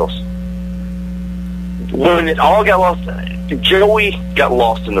 When it all got lost, Joey got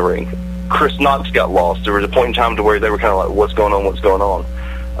lost in the ring. Chris Knox got lost. There was a point in time to where they were kind of like, what's going on?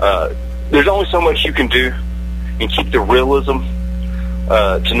 There's only so much you can do and keep the realism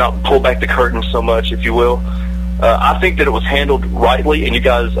to not pull back the curtain so much, if you will. I think that it was handled rightly, and you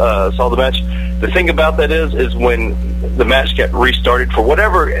guys saw the match. The thing about that is when the match got restarted, for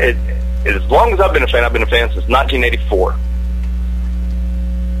whatever it, as long as I've been a fan since 1984.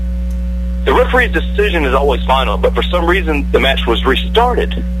 The referee's decision is always final, but for some reason the match was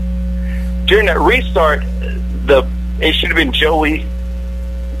restarted. During that restart, it should have been Joey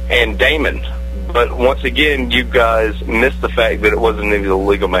and Damon. But once again, you guys missed the fact that it wasn't even the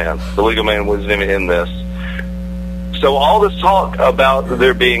Legal Man. The Legal Man wasn't even in this. So all this talk about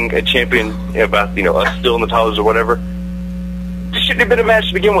there being a champion, about us still in the titles or whatever, there shouldn't have been a match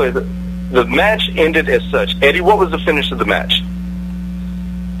to begin with. The match ended as such. Eddie, what was the finish of the match?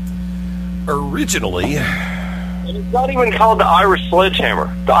 Originally, and it's not even called the Irish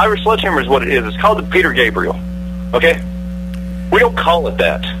Sledgehammer. The Irish Sledgehammer is what it is. It's called the Peter Gabriel. Okay? We don't call it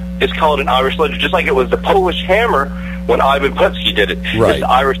that. It's called an Irish Sledgehammer, just like it was the Polish Hammer when Ivan Putski did it. Right. It's the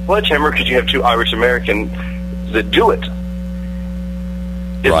Irish Sledgehammer because you have two Irish Americans that do it.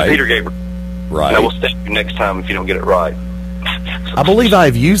 It's right. Peter Gabriel. Right. And I will stab you next time if you don't get it right. I believe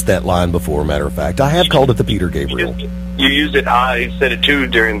I've used that line before, matter of fact. I have called it the Peter Gabriel. You used it. I said it too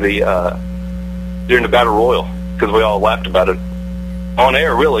during the Battle Royal because we all laughed about it on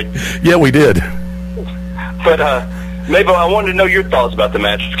air, really. Yeah, we did. But, Mabel, I wanted to know your thoughts about the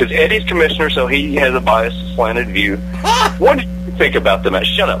match because Eddie's commissioner, so he has a biased, slanted view. What did you think about the match?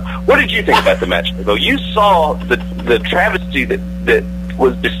 Shut up. What did you think about the match, Mabel? You saw the travesty that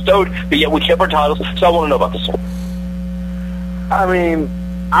was bestowed, but yet we kept our titles, so I want to know about this one. I mean,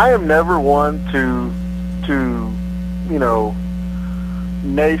 I am never one to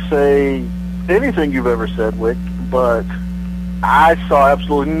naysay anything you've ever said, Wick, but I saw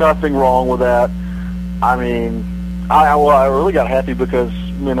absolutely nothing wrong with that. I mean, I really got happy because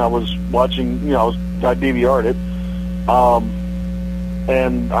when I was watching, I DVR'd it,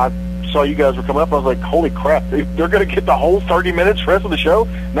 and I saw you guys were coming up. I was like, holy crap, they're going to get the whole 30 minutes rest of the show?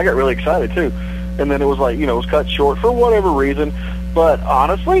 And I got really excited, too. And then it was like, it was cut short for whatever reason. But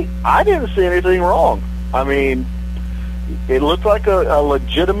honestly, I didn't see anything wrong. I mean, it looked like a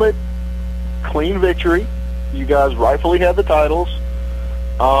legitimate, clean victory. You guys rightfully had the titles.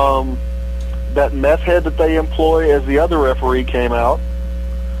 That meth head that they employ as the other referee came out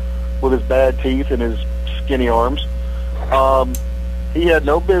with his bad teeth and his skinny arms. He had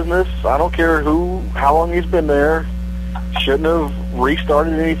no business. I don't care how long he's been there. Shouldn't have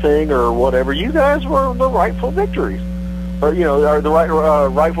restarted anything or whatever. You guys were the rightful victories, or are the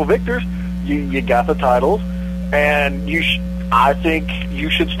rightful victors. You got the titles, and I think you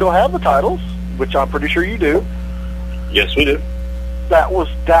should still have the titles, which I'm pretty sure you do. Yes, we do. That was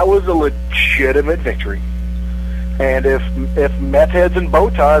a legitimate victory, and if meth heads and bow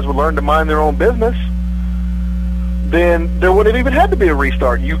ties would learn to mind their own business, then there wouldn't have even had to be a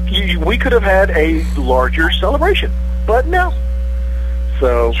restart. We could have had a larger celebration. But no.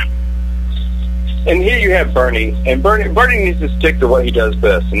 So, and here you have Bernie, and Bernie needs to stick to what he does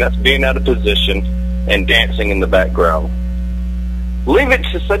best, and that's being out of position and dancing in the background. Leave it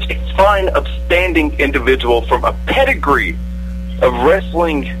to such a fine, upstanding individual from a pedigree of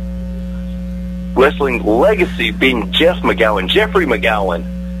wrestling legacy, being Jeffrey McGowan,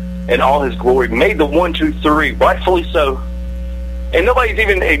 in all his glory, made the 1, 2, 3, rightfully so. And nobody's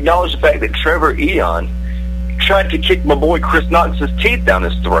even acknowledged the fact that Trevor Eon tried to kick my boy Chris Knox's teeth down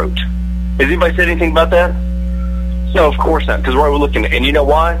his throat. Has anybody said anything about that? No, of course not, because we're looking at, and you know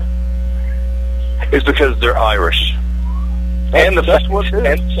why? It's because they're Irish. And the fact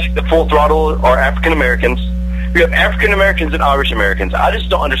that Full Throttle are African Americans, You have African Americans and Irish Americans. I just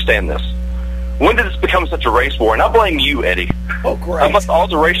don't understand this. When did this become such a race war? And I blame you, Eddie. Oh, great. I blame all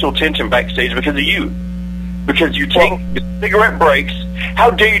the racial tension backstage because of you. Because you take the cigarette breaks. How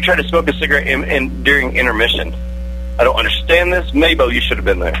dare you try to smoke a cigarette during intermission? I don't understand this. Mabo, you should have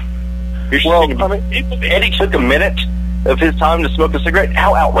been there. If Eddie took a minute of his time to smoke a cigarette,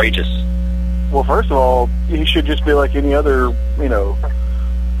 how outrageous. Well, first of all, he should just be like any other,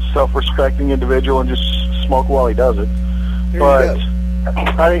 self-respecting individual and just smoke while he does it. But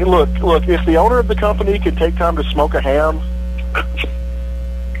I think, look, if the owner of the company can take time to smoke a ham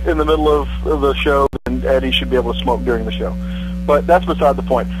in the middle of the show, then Eddie should be able to smoke during the show. But that's beside the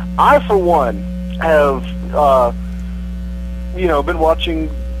point. I, for one, have, been watching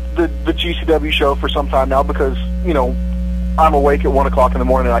the GCW show for some time now because, I'm awake at 1 o'clock in the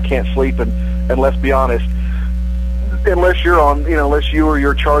morning and I can't sleep. And let's be honest, unless you're on, unless you or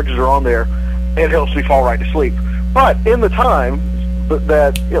your charges are on there, it helps me fall right to sleep. But in the time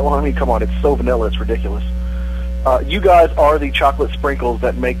that, come on, it's so vanilla, it's ridiculous. You guys are the chocolate sprinkles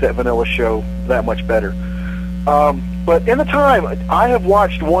that make that vanilla show that much better. But in the time, I have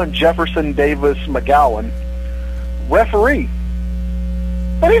watched one Jefferson Davis McGowan referee.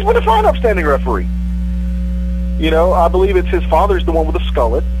 And he's been a fine, upstanding referee. I believe it's his father's the one with the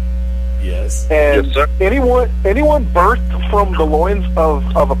skullet. Yes. And yes, sir. anyone birthed from the loins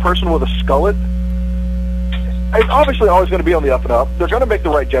of a person with a skullet is obviously always going to be on the up and up. They're going to make the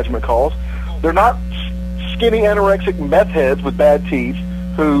right judgment calls. They're not skinny anorexic meth heads with bad teeth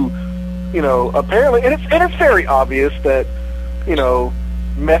who, apparently, and it's very obvious that,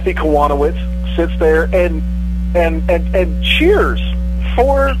 Methy Kiwanowitz sits there and cheers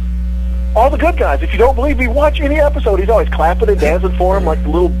for all the good guys. If you don't believe me, watch any episode. He's always clapping and dancing for him like the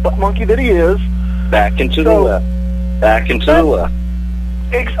little butt monkey that he is. Back into the left. Back into the left.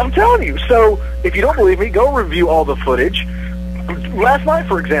 I'm telling you. So if you don't believe me, go review all the footage. Last night,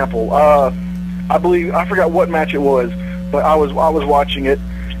 for example, I forgot what match it was, but I was watching it,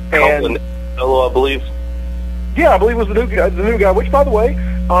 and hello, I believe. Yeah, I believe it was the new guy. Which, by the way,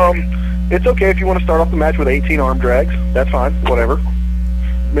 it's okay if you want to start off the match with 18 arm drags. That's fine, whatever.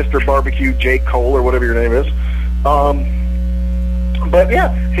 Mr. Barbecue Jake Cole or whatever your name is. But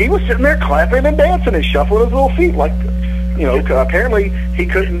yeah, he was sitting there clapping and dancing and shuffling his little feet like, apparently he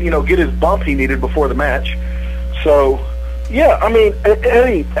couldn't, get his bump he needed before the match. So, yeah, I mean,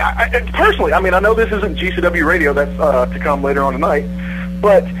 Eddie, personally, I know this isn't GCW radio, that's to come later on tonight,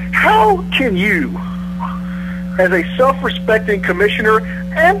 but how can you, as a self-respecting commissioner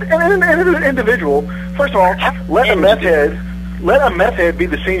and an individual, first of all, let a meth head be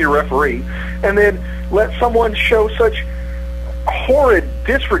the senior referee, and then let someone show such horrid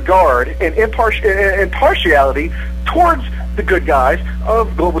disregard and impartiality towards the good guys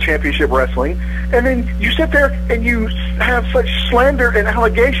of Global Championship Wrestling, and then you sit there and you have such slander and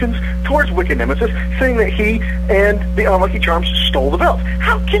allegations towards Wicked Nemesis, saying that he and the Unlucky Charms stole the belts.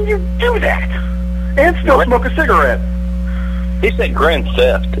 How can you do that and still smoke a cigarette? He said grand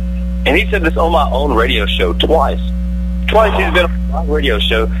theft, and he said this on my own radio show twice. Twice he's been on my radio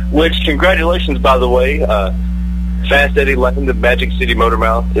show, which, congratulations, by the way, Fast Eddie Lane, the Magic City Motor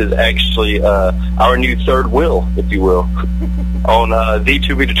Mouth, is actually our new third wheel, if you will, on the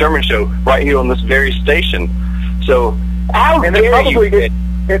To Be Determined show, right here on this very station. So, how dare you?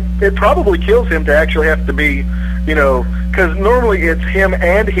 It probably kills him to actually have to be, because normally it's him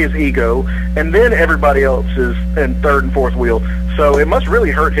and his ego, and then everybody else is in third and fourth wheel. So it must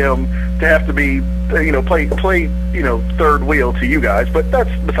really hurt him to have to be, play, third wheel to you guys. But that's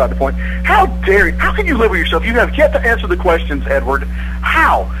beside the point. How dare you? How can you live with yourself? You have yet to answer the questions, Edward.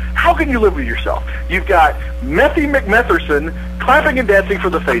 How? How can you live with yourself? You've got Methy McMetherson clapping and dancing for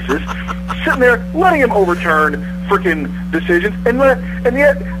the faces, sitting there letting him overturn freaking decisions, and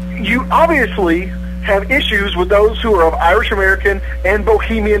yet you obviously have issues with those who are of Irish American and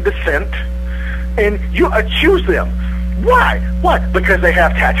Bohemian descent, and you accuse them. Why? What? Because they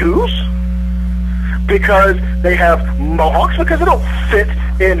have tattoos? Because they have mohawks? Because they don't fit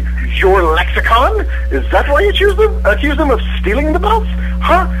in your lexicon? Is that why you accuse them of stealing the belts?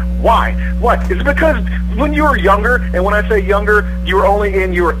 Huh? Why? What? Is it because when you were younger, and when I say younger, you were only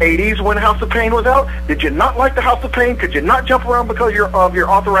in your 80s when House of Pain was out? Did you not like the House of Pain? Could you not jump around because of your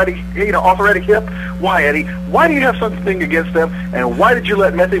arthritic hip? Why, Eddie? Why do you have something against them? And why did you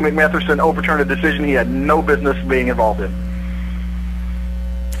let Methy McMetherson overturn a decision he had no business being involved in?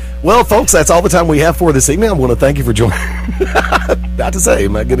 Well, folks, that's all the time we have for this evening. I want to thank you for joining. About to say,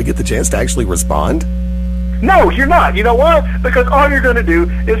 am I going to get the chance to actually respond? No, you're not. You know why? Because all you're going to do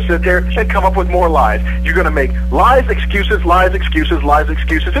is sit there and come up with more lies. You're going to make lies, excuses, and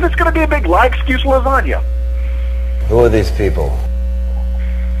it's going to be a big lie excuse lasagna. Who are these people?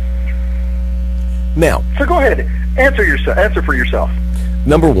 Now, So go ahead, answer for yourself.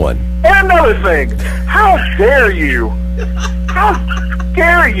 number one, And another thing, how dare you? How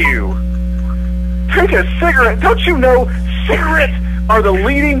dare you take a cigarette? Don't you know cigarettes are the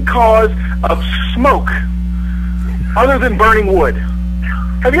leading cause of smoke, other than burning wood?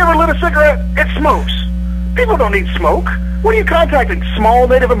 Have you ever lit a cigarette? It smokes. People don't need smoke. What are you contacting? Small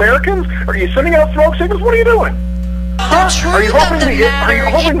Native Americans? Are you sending out smoke signals? What are you doing? Are you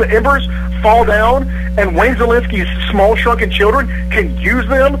hoping the embers fall down and Wayne Zelinsky's small shrunken children can use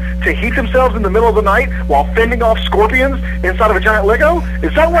them to heat themselves in the middle of the night while fending off scorpions inside of a giant Lego?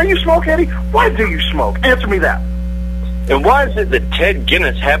 Is that why you smoke, Eddie? Why do you smoke? Answer me that. And why is it that Ted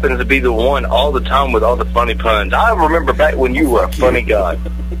Guinness happens to be the one all the time with all the funny puns? I remember back when you were a funny guy.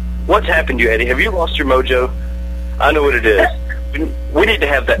 What's happened to you, Eddie? Have you lost your mojo? I know what it is. We need to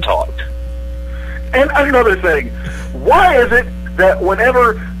have that talked. And another thing, why is it that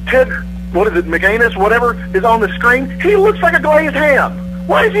whenever Ted, McAnus, whatever, is on the screen, he looks like a glazed ham?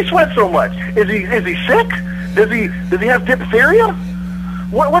 Why does he sweat so much? Is he sick? Does he have diphtheria?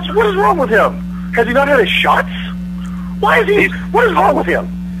 What is wrong with him? Has he not had his shots? What is wrong with him?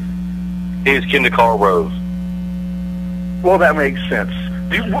 He's kin to Carl Rose. Well, that makes sense.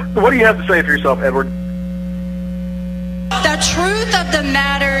 What do you have to say for yourself, Edward? The truth of the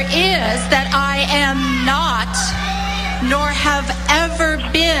matter is that I am not, nor have ever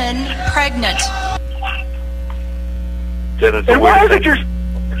been pregnant. And why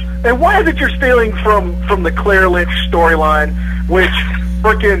is it you're stealing from the Claire Lynch storyline, which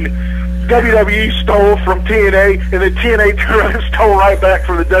frickin' WWE stole from TNA, and then TNA turned around and stole right back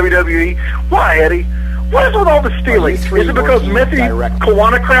from the WWE? Why, Eddie? What is with all the stealing? Is it because Messi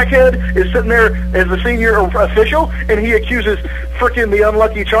Kawana Crackhead is sitting there as the senior official and he accuses frickin' the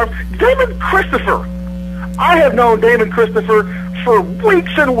Unlucky Charms? Damon Christopher. I have known Damon Christopher for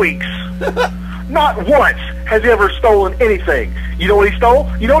weeks and weeks. Not once has he ever stolen anything. You know what he stole?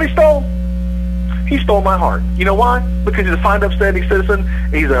 He stole my heart. You know why? Because he's a fine, upstanding citizen.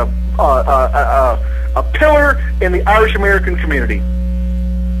 He's a pillar in the Irish American community.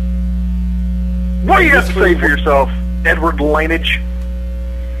 What do you have to say for yourself, Edward Lanage?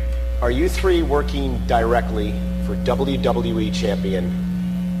 Are you three working directly for WWE Champion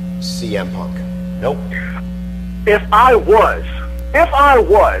CM Punk? Nope. If I was,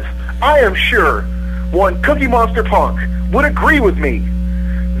 I am sure one Cookie Monster Punk would agree with me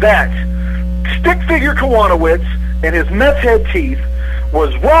that stick figure Kiwanowitz and his meth head teeth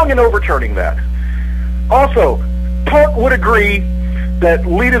was wrong in overturning that. Also, Punk would agree that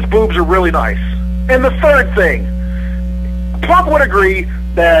Lita's boobs are really nice. And the third thing, Punk would agree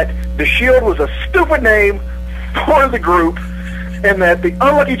that the Shield was a stupid name for the group, and that the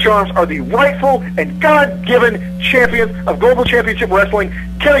Unlucky Charms are the rightful and God-given champions of Global Championship Wrestling.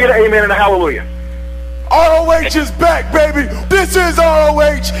 Can I get an amen and a hallelujah? ROH is back, baby. This is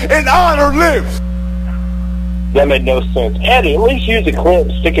ROH, and honor lives. That made no sense. Eddie, at least use a clip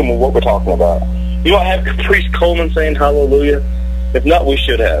sticking with what we're talking about. You don't have Caprice Coleman saying hallelujah? If not, we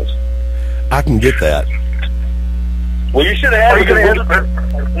should have. I can get that. Well, you should have. Are you going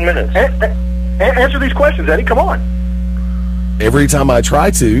to answer these questions, Eddie? Come on. Every time I try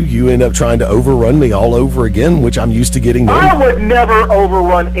to, you end up trying to overrun me all over again, which I'm used to getting done. I would never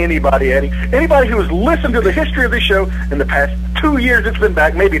overrun anybody, Eddie. Anybody who has listened to the history of this show in the past 2 years it's been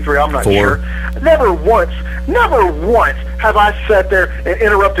back, maybe 3, I'm not 4. sure. Never once have I sat there and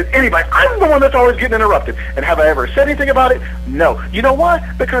interrupted anybody. I'm the one that's always getting interrupted. And have I ever said anything about it? No. You know why?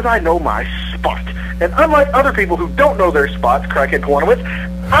 Because I know my spot. And unlike other people who don't know their spots, Crackhead Kiwanowitz,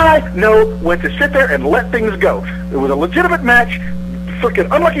 I know when to sit there and let things go. It was a legitimate match.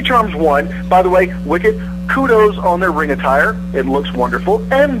 Frickin' Unlucky Charms won. By the way, Wicked, kudos on their ring attire. It looks wonderful.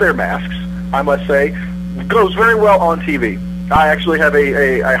 And their masks, I must say, goes very well on TV. I actually have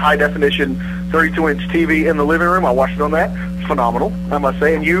a high-definition 32-inch TV in the living room. I watched it on that. Phenomenal, I must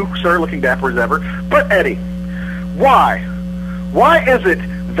say. And you, sir, looking dapper as ever. But, Eddie, why? Why is it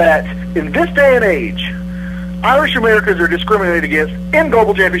that in this day and age, Irish Americans are discriminated against in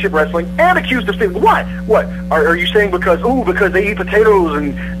Global Championship Wrestling and accused of stealing? Why? What? Are you saying because they eat potatoes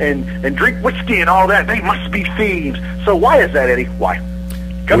and drink whiskey and all that, they must be thieves? So why is that, Eddie? Why?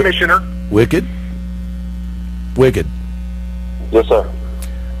 Commissioner. Wicked. Yes, sir.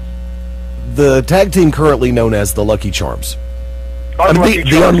 The tag team currently known as the Lucky Charms. Unlucky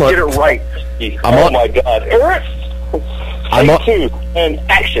Charms, get it right. My God. Eric, take 2 and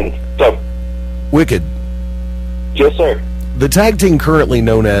action. So. Wicked. Yes, sir. The tag team currently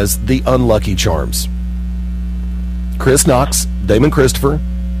known as the Unlucky Charms. Chris Knox, Damon Christopher,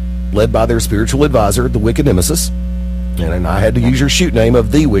 led by their spiritual advisor, the Wicked Nemesis, And I had to use your shoot name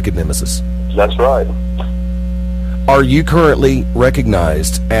of the Wicked Nemesis. That's right. Are you currently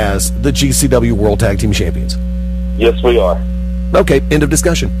recognized as the GCW World Tag Team Champions? Yes, we are. Okay, end of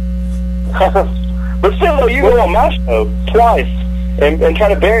discussion. But still, though, you go on my show twice and try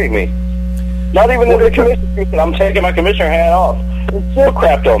to bury me. Not even in the commissioner. I'm taking my commissioner hat off. And still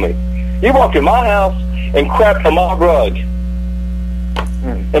crapped on me. You walked in my house and crapped on my rug.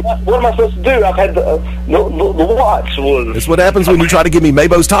 And what am I supposed to do? I've had the watch was... It's what happens when you try to give me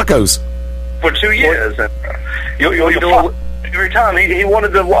Mabo's tacos. For 2 years. Every time he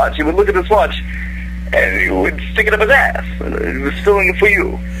wanted the watch, he would look at his watch, and he would stick it up his ass. And he was stealing it for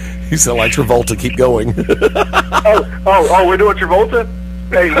you. You sound like Travolta. Keep going. oh, we're doing Travolta?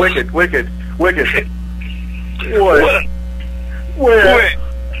 Hey, wicked. What? Where?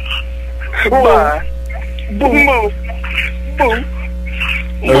 Why? Boom.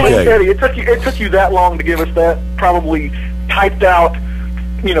 Okay. Eddie, it took you that long to give us that probably typed out,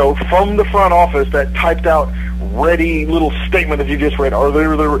 from the front office, that typed out ready little statement that you just read. Are they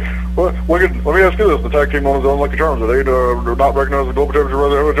let me ask you this: the tag team on his own lucky terms, are they not recognized as global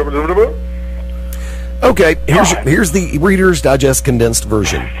championship? Okay, here's the Reader's Digest condensed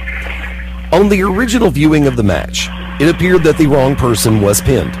version. On the original viewing of the match, it appeared that the wrong person was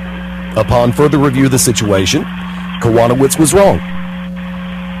pinned. Upon further review of the situation, Kowanowitz was wrong.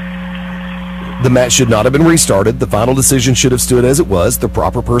 The match should not have been restarted. The final decision should have stood as it was. The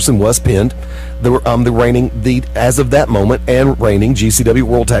proper person was pinned. As of that moment and reigning GCW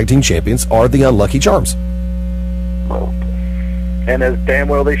World Tag Team Champions are the Unlucky Charms. And as damn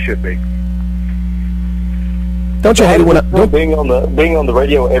well they should be. Don't you hate it when being on the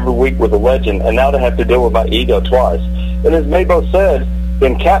radio every week with a legend, and now to have to deal with my ego twice. And as Mabo said, the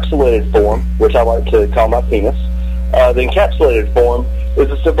encapsulated form, which I like to call my penis, the encapsulated form is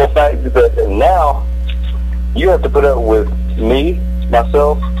a simple fact that now you have to put up with me,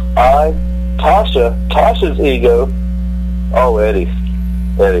 myself, Tasha's ego. Oh, Eddie,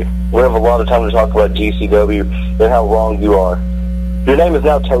 we have a lot of time to talk about GCW and how wrong you are. Your name is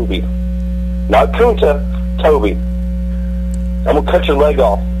now Toby, not Kunta, Toby. I'm gonna cut your leg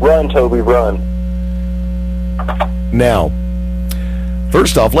off. Run, Toby, run. Now,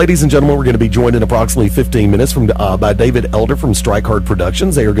 first off, ladies and gentlemen, we're going to be joined in approximately 15 minutes by David Elder from Strike Hard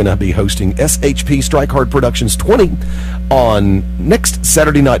Productions. They are going to be hosting SHP Strike Hard Productions 20 on next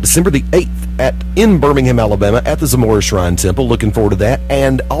Saturday night, December the 8th in Birmingham, Alabama at the Zamora Shrine Temple. Looking forward to that.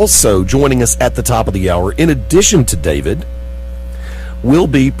 And also joining us at the top of the hour, in addition to David, will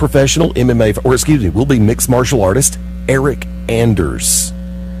be will be mixed martial artist Eric Anders.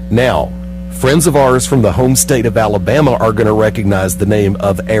 Now, friends of ours from the home state of Alabama are going to recognize the name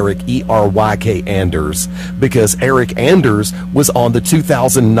of Eric, E-R-Y-K Anders, because Eric Anders was on the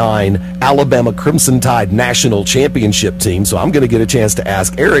 2009 Alabama Crimson Tide National Championship team. So I'm going to get a chance to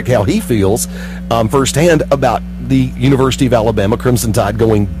ask Eric how he feels firsthand about the University of Alabama Crimson Tide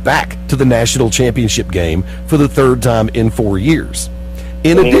going back to the National Championship game for the third time in 4 years.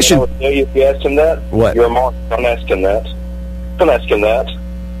 In addition... I would tell you if you asked him that, what? You're a mark. Don't ask him that. Don't ask him that.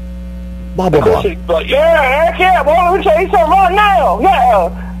 Blah, blah, blah. He's like, yeah, heck yeah, boy, let me tell you something right now.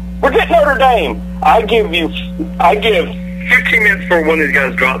 Yeah, we're getting Notre Dame. I give 15 minutes for one of these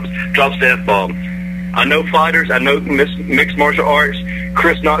guys drops the F-bomb. I know fighters. I know mixed martial arts.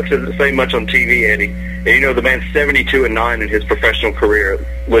 Chris Knox doesn't say much on TV, Eddie. And the man's 72-9 in his professional career,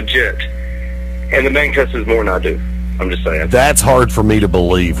 legit. And the man cusses more than I do. I'm just saying. That's hard for me to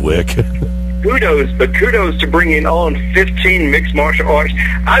believe, Wick. Kudos to bringing on 15 mixed martial arts.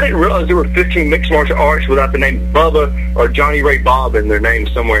 I didn't realize there were 15 mixed martial arts without the name Bubba or Johnny Ray Bob in their name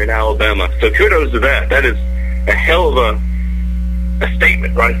somewhere in Alabama. So kudos to that. That is a hell of a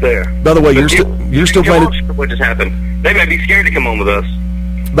statement right there. By the way, you're still trying to... What just happened? They may be scared to come on with us.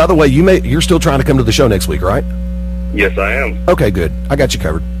 By the way, you're still trying to come to the show next week, right? Yes, I am. Okay, good. I got you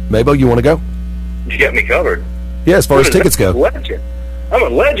covered. Mabo, you want to go? You got me covered. Yeah, as far as tickets go. Legend. I'm a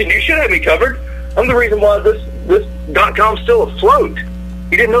legend. You should have me covered. I'm the reason why this .com's still afloat.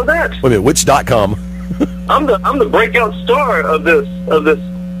 You didn't know that? Wait a minute, which .com? I'm the breakout star of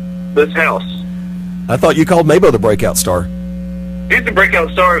this house. I thought you called Mabo the breakout star. He's the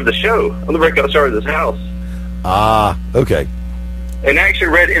breakout star of the show. I'm the breakout star of this house. Ah, okay. And I actually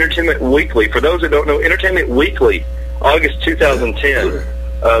read Entertainment Weekly. For those that don't know, Entertainment Weekly, August 2010,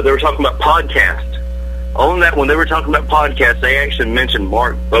 they were talking about podcasts. On that, when they were talking about podcasts, they actually mentioned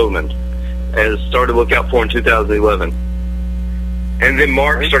Mark Bowman as started to look out for in 2011. And then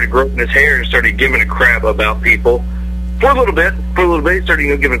Mark started growing his hair and started giving a crap about people for a little bit. He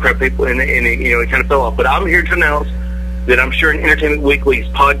started giving a crap about people, and it kind of fell off. But I'm here to announce that I'm sure in Entertainment Weekly's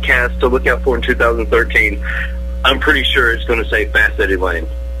podcast to look out for in 2013, I'm pretty sure it's going to say Fast Eddie Lane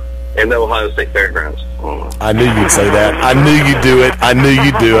in the Ohio State Fairgrounds. I knew you'd say that. I knew you'd do it. I knew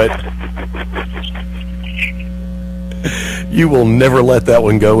you'd do it. You will never let that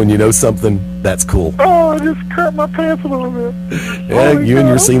one go, and you know something? That's cool. Oh, I just crap my pants a little bit. Yeah, you and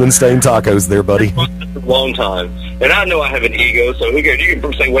your semen-stained tacos there, buddy. A long time. And I know I have an ego, so who cares? You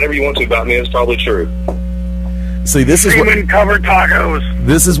can say whatever you want to about me. It's probably true. See, this is semen-covered tacos.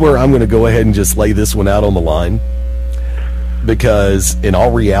 This is where I'm going to go ahead and just lay this one out on the line. Because, in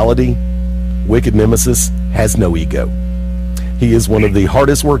all reality, Wicked Nemesis has no ego. He is one of the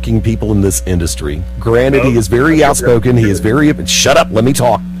hardest working people in this industry. Granted, he is very outspoken. He is very... Shut up, let me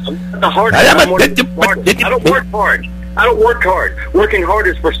talk. I'm the hardest. I don't work hard. I don't work hard. Working hard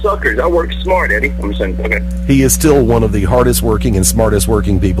is for suckers. I work smart, Eddie. I'm saying, okay. He is still one of the hardest working and smartest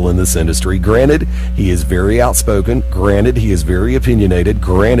working people in this industry. Granted, he is very outspoken. Granted, he is very opinionated.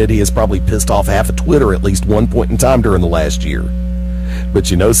 Granted, he has probably pissed off half of Twitter at least one point in time during the last year.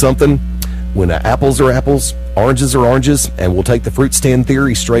 But you know something? When apples are apples, oranges are oranges, and we'll take the fruit stand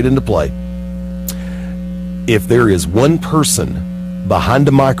theory straight into play. If there is one person behind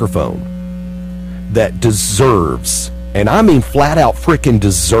a microphone that deserves, and I mean flat out frickin'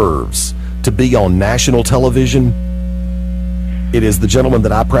 deserves, to be on national television, it is the gentleman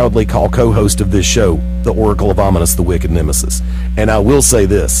that I proudly call co-host of this show, the Oracle of Ominous, the Wicked Nemesis. And I will say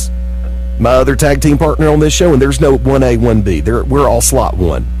this, my other tag team partner on this show, and there's no 1A, 1B. We're all slot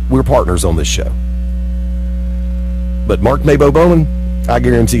one. We're partners on this show. But Mark Mabo Bowman, I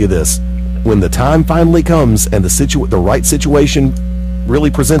guarantee you this. When the time finally comes and the right situation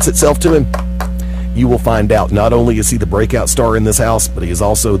really presents itself to him, you will find out not only is he the breakout star in this house, but he is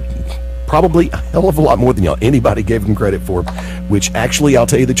also probably a hell of a lot more than anybody gave him credit for, which actually, I'll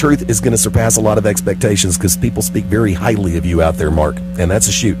tell you the truth, is going to surpass a lot of expectations because people speak very highly of you out there, Mark. And that's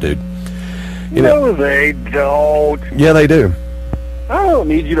a shoot, dude. No, they don't. Yeah, they do. I don't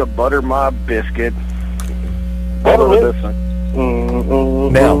need you to butter my biscuit. Now,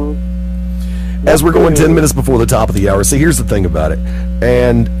 as we're going 10 minutes before the top of the hour, see, here's the thing about it.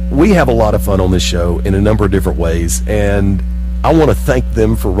 And we have a lot of fun on this show in a number of different ways. And I want to thank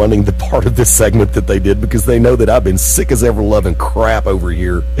them for running the part of this segment that they did because they know that I've been sick as ever loving crap over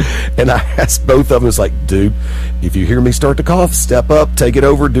here. And I asked both of them, it's like, dude, if you hear me start to cough, step up, take it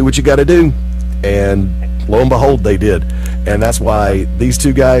over, do what you got to do. And lo and behold, they did. And that's why these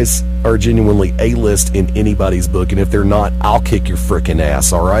two guys are genuinely A-list in anybody's book. And if they're not, I'll kick your frickin'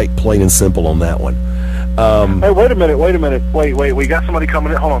 ass, all right? Plain and simple on that one. Hey, wait a minute. Wait. We got somebody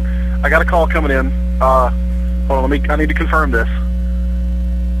coming in. Hold on. I got a call coming in. Hold on. I need to confirm this.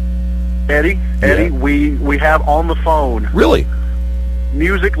 Eddie, we have on the phone. Really?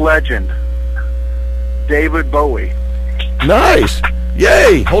 Music legend, David Bowie. Nice.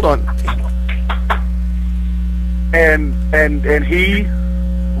 Yay. Hold on. And he,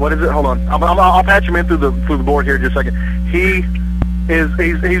 what is it? Hold on. I'll patch him in through the board here in just a second. He's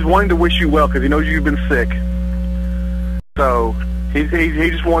wanting to wish you well because he knows you've been sick. So he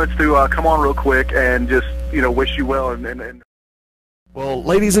just wanted to come on real quick and just wish you well and. Well,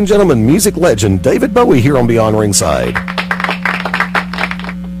 ladies and gentlemen, music legend David Bowie here on Beyond Ringside.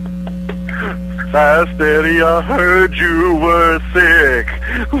 Fast Eddie, I heard you were sick.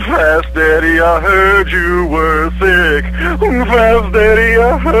 Fast Eddie, I heard you were sick. Fast Eddie,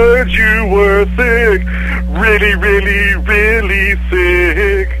 I heard you were sick. Really, really, really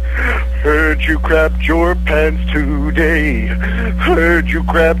sick. Heard you crapped your pants today. Heard you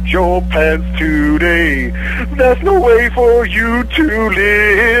crapped your pants today. That's no way for you to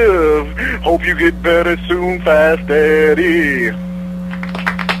live. Hope you get better soon, Fast Eddie.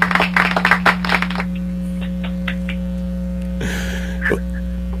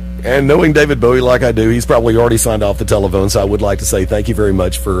 And knowing David Bowie like I do, he's probably already signed off the telephone, so I would like to say thank you very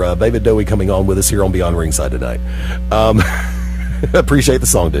much for David Bowie coming on with us here on Beyond Ringside tonight. Appreciate the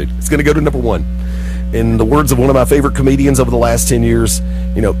song, dude. It's going to go to number one. In the words of one of my favorite comedians over the last 10 years,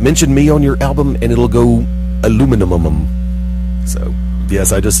 mention me on your album and it'll go aluminum. So,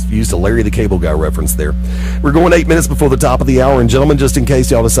 yes, I just used a Larry the Cable Guy reference there. We're going 8 minutes before the top of the hour, and gentlemen, just in case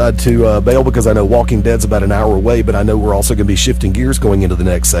y'all decide to bail, because I know Walking Dead's about an hour away, but I know we're also going to be shifting gears going into the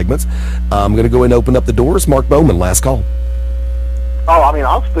next segments. I'm going to go and open up the doors. Mark Bowman, last call. Oh, I mean,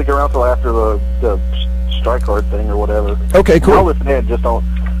 I'll stick around till after the strike card thing or whatever. Okay, cool. I'll listen in, just don't.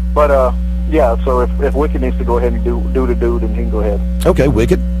 But yeah. So if Wicked needs to go ahead and do then he can go ahead. Okay,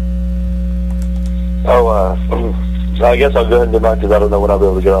 Wicked. I guess I'll go ahead and do mine because I don't know when I'll be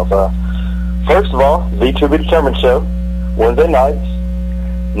able to get off. First of all, the To Be Determined show, Wednesday nights,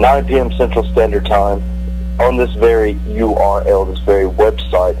 9 p.m. Central Standard Time, on this very URL, this very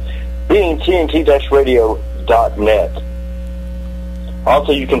website, being TNT-Radio TNT-Radio.net.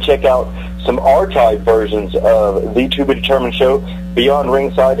 Also, you can check out some archived versions of the To Be Determined show, Beyond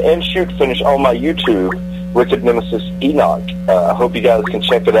Ringside, and Shoot Finish on my YouTube, Wicked Nemesis Enoch. I hope you guys can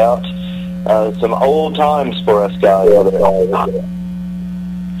check it out. Some old times for us guys.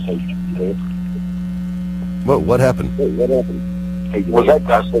 What happened? Was that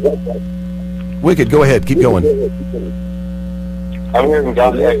guys? Wicked, go ahead. Keep going. I'm hearing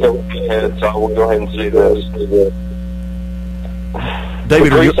guys echo in my head, so I will go ahead and say this.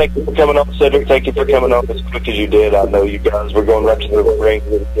 David, Cedric, thank you for coming on. Cedric, thank you for coming on as quick as you did. I know you guys were going right to the ring.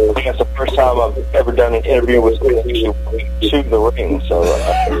 I think that's the first time I've ever done an interview with actually shooting the ring. So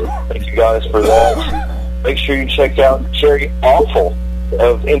thank you guys for that. Make sure you check out Cherry Awful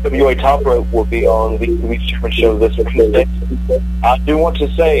of NWA Top Rope will be on the Determined show this Wednesday. I do want to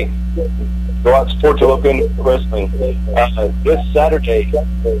say, go out and support your local wrestling. This Saturday,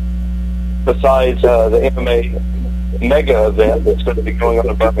 besides the MMA mega event that's going to be going on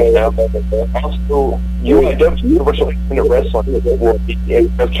in Birmingham, also UIW, Universal Independent Wrestling, will be in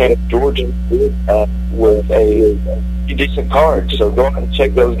Canada, Georgia, with a decent card. So go out and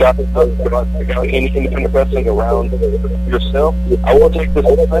check those guys out. Go out and check out any independent wrestling around yourself. I will take this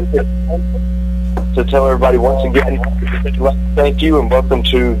time to tell everybody once again, thank you and welcome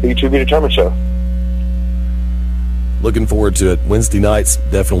to the To Be Determined show. Looking forward to it. Wednesday nights,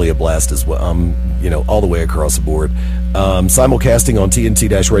 definitely a blast as well. All the way across the board. Simulcasting on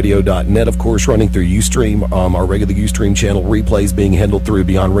TNT-Radio.net, of course, running through Ustream, our regular Ustream channel. Replays being handled through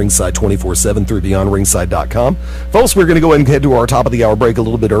Beyond Ringside 24/7 through BeyondRingside.com. Folks, we're going to go ahead and head to our top of the hour break a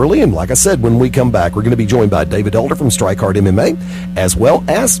little bit early, and like I said, when we come back, we're going to be joined by David Elder from Strike Hard MMA, as well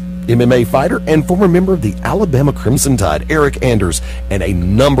as MMA fighter and former member of the Alabama Crimson Tide, Eric Anders, and a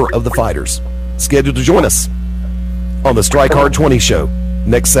number of the fighters scheduled to join us on the Strike Hard 20 show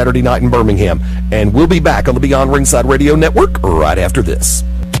next Saturday night in Birmingham. And we'll be back on the Beyond Ringside Radio Network right after this.